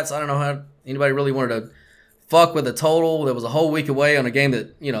about that, so I don't know how anybody really wanted to fuck with a total that was a whole week away on a game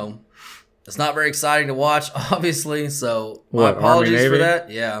that, you know, it's not very exciting to watch, obviously. So my apologies for that.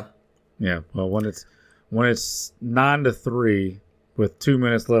 Yeah. Yeah. Well, when it's 9-3 with 2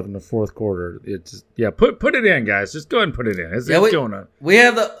 minutes left in the fourth quarter, it's put it in, guys. Just go ahead and put it in. It's going on. We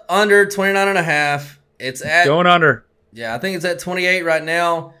have the under 29.5. It's at going under. Yeah, I think it's at 28 right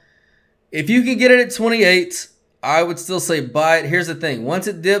now. If you can get it at 28, I would still say buy it. Here's the thing. Once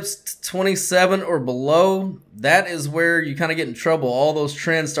it dips to 27 or below, that is where you kind of get in trouble. All those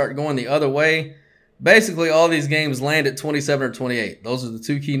trends start going the other way. Basically, all these games land at 27 or 28. Those are the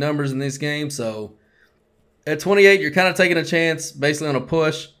two key numbers in this game. So at 28, you're kind of taking a chance, basically on a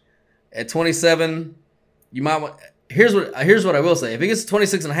push. At 27, you might want. Here's what I will say. If it gets to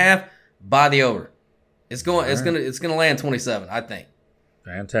 26.5, buy the over. It's gonna land 27, I think.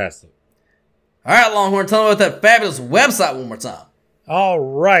 Fantastic. All right, Longhorn, tell me about that fabulous website one more time. All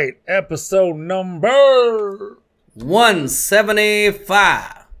right, episode number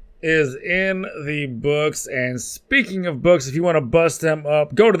 175 is in the books. And speaking of books, if you want to bust them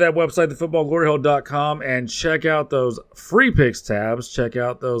up, go to that website, thefootballgloryhole.com, and check out those free picks tabs. Check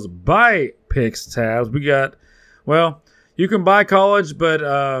out those buy picks tabs. We got, well, you can buy college, but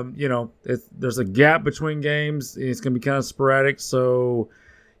there's a gap between games. It's going to be kind of sporadic. So,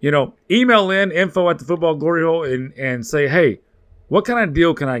 email in info@thefootballgloryhole and say, hey, what kind of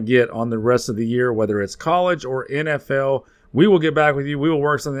deal can I get on the rest of the year, whether it's college or NFL? We will get back with you. We will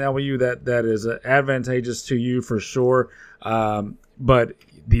work something out with you that is advantageous to you for sure. But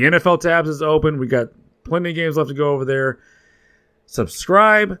the NFL tabs is open. We got plenty of games left to go over there.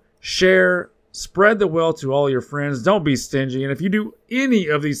 Subscribe, share, spread the wealth to all your friends. Don't be stingy. And if you do any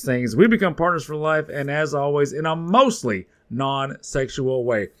of these things, we become partners for life. And as always, in a mostly non-sexual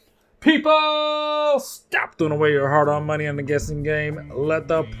way. People, stop throwing away your hard-earned money on the guessing game. Let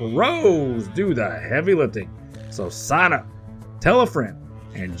the pros do the heavy lifting. So sign up, tell a friend,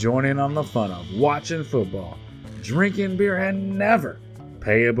 and join in on the fun of watching football, drinking beer, and never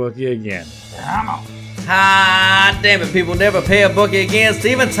pay a bookie again. Come on. Ah, damn it, people, never pay a bookie again.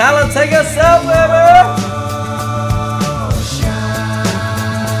 Steven Tyler, take us out, baby.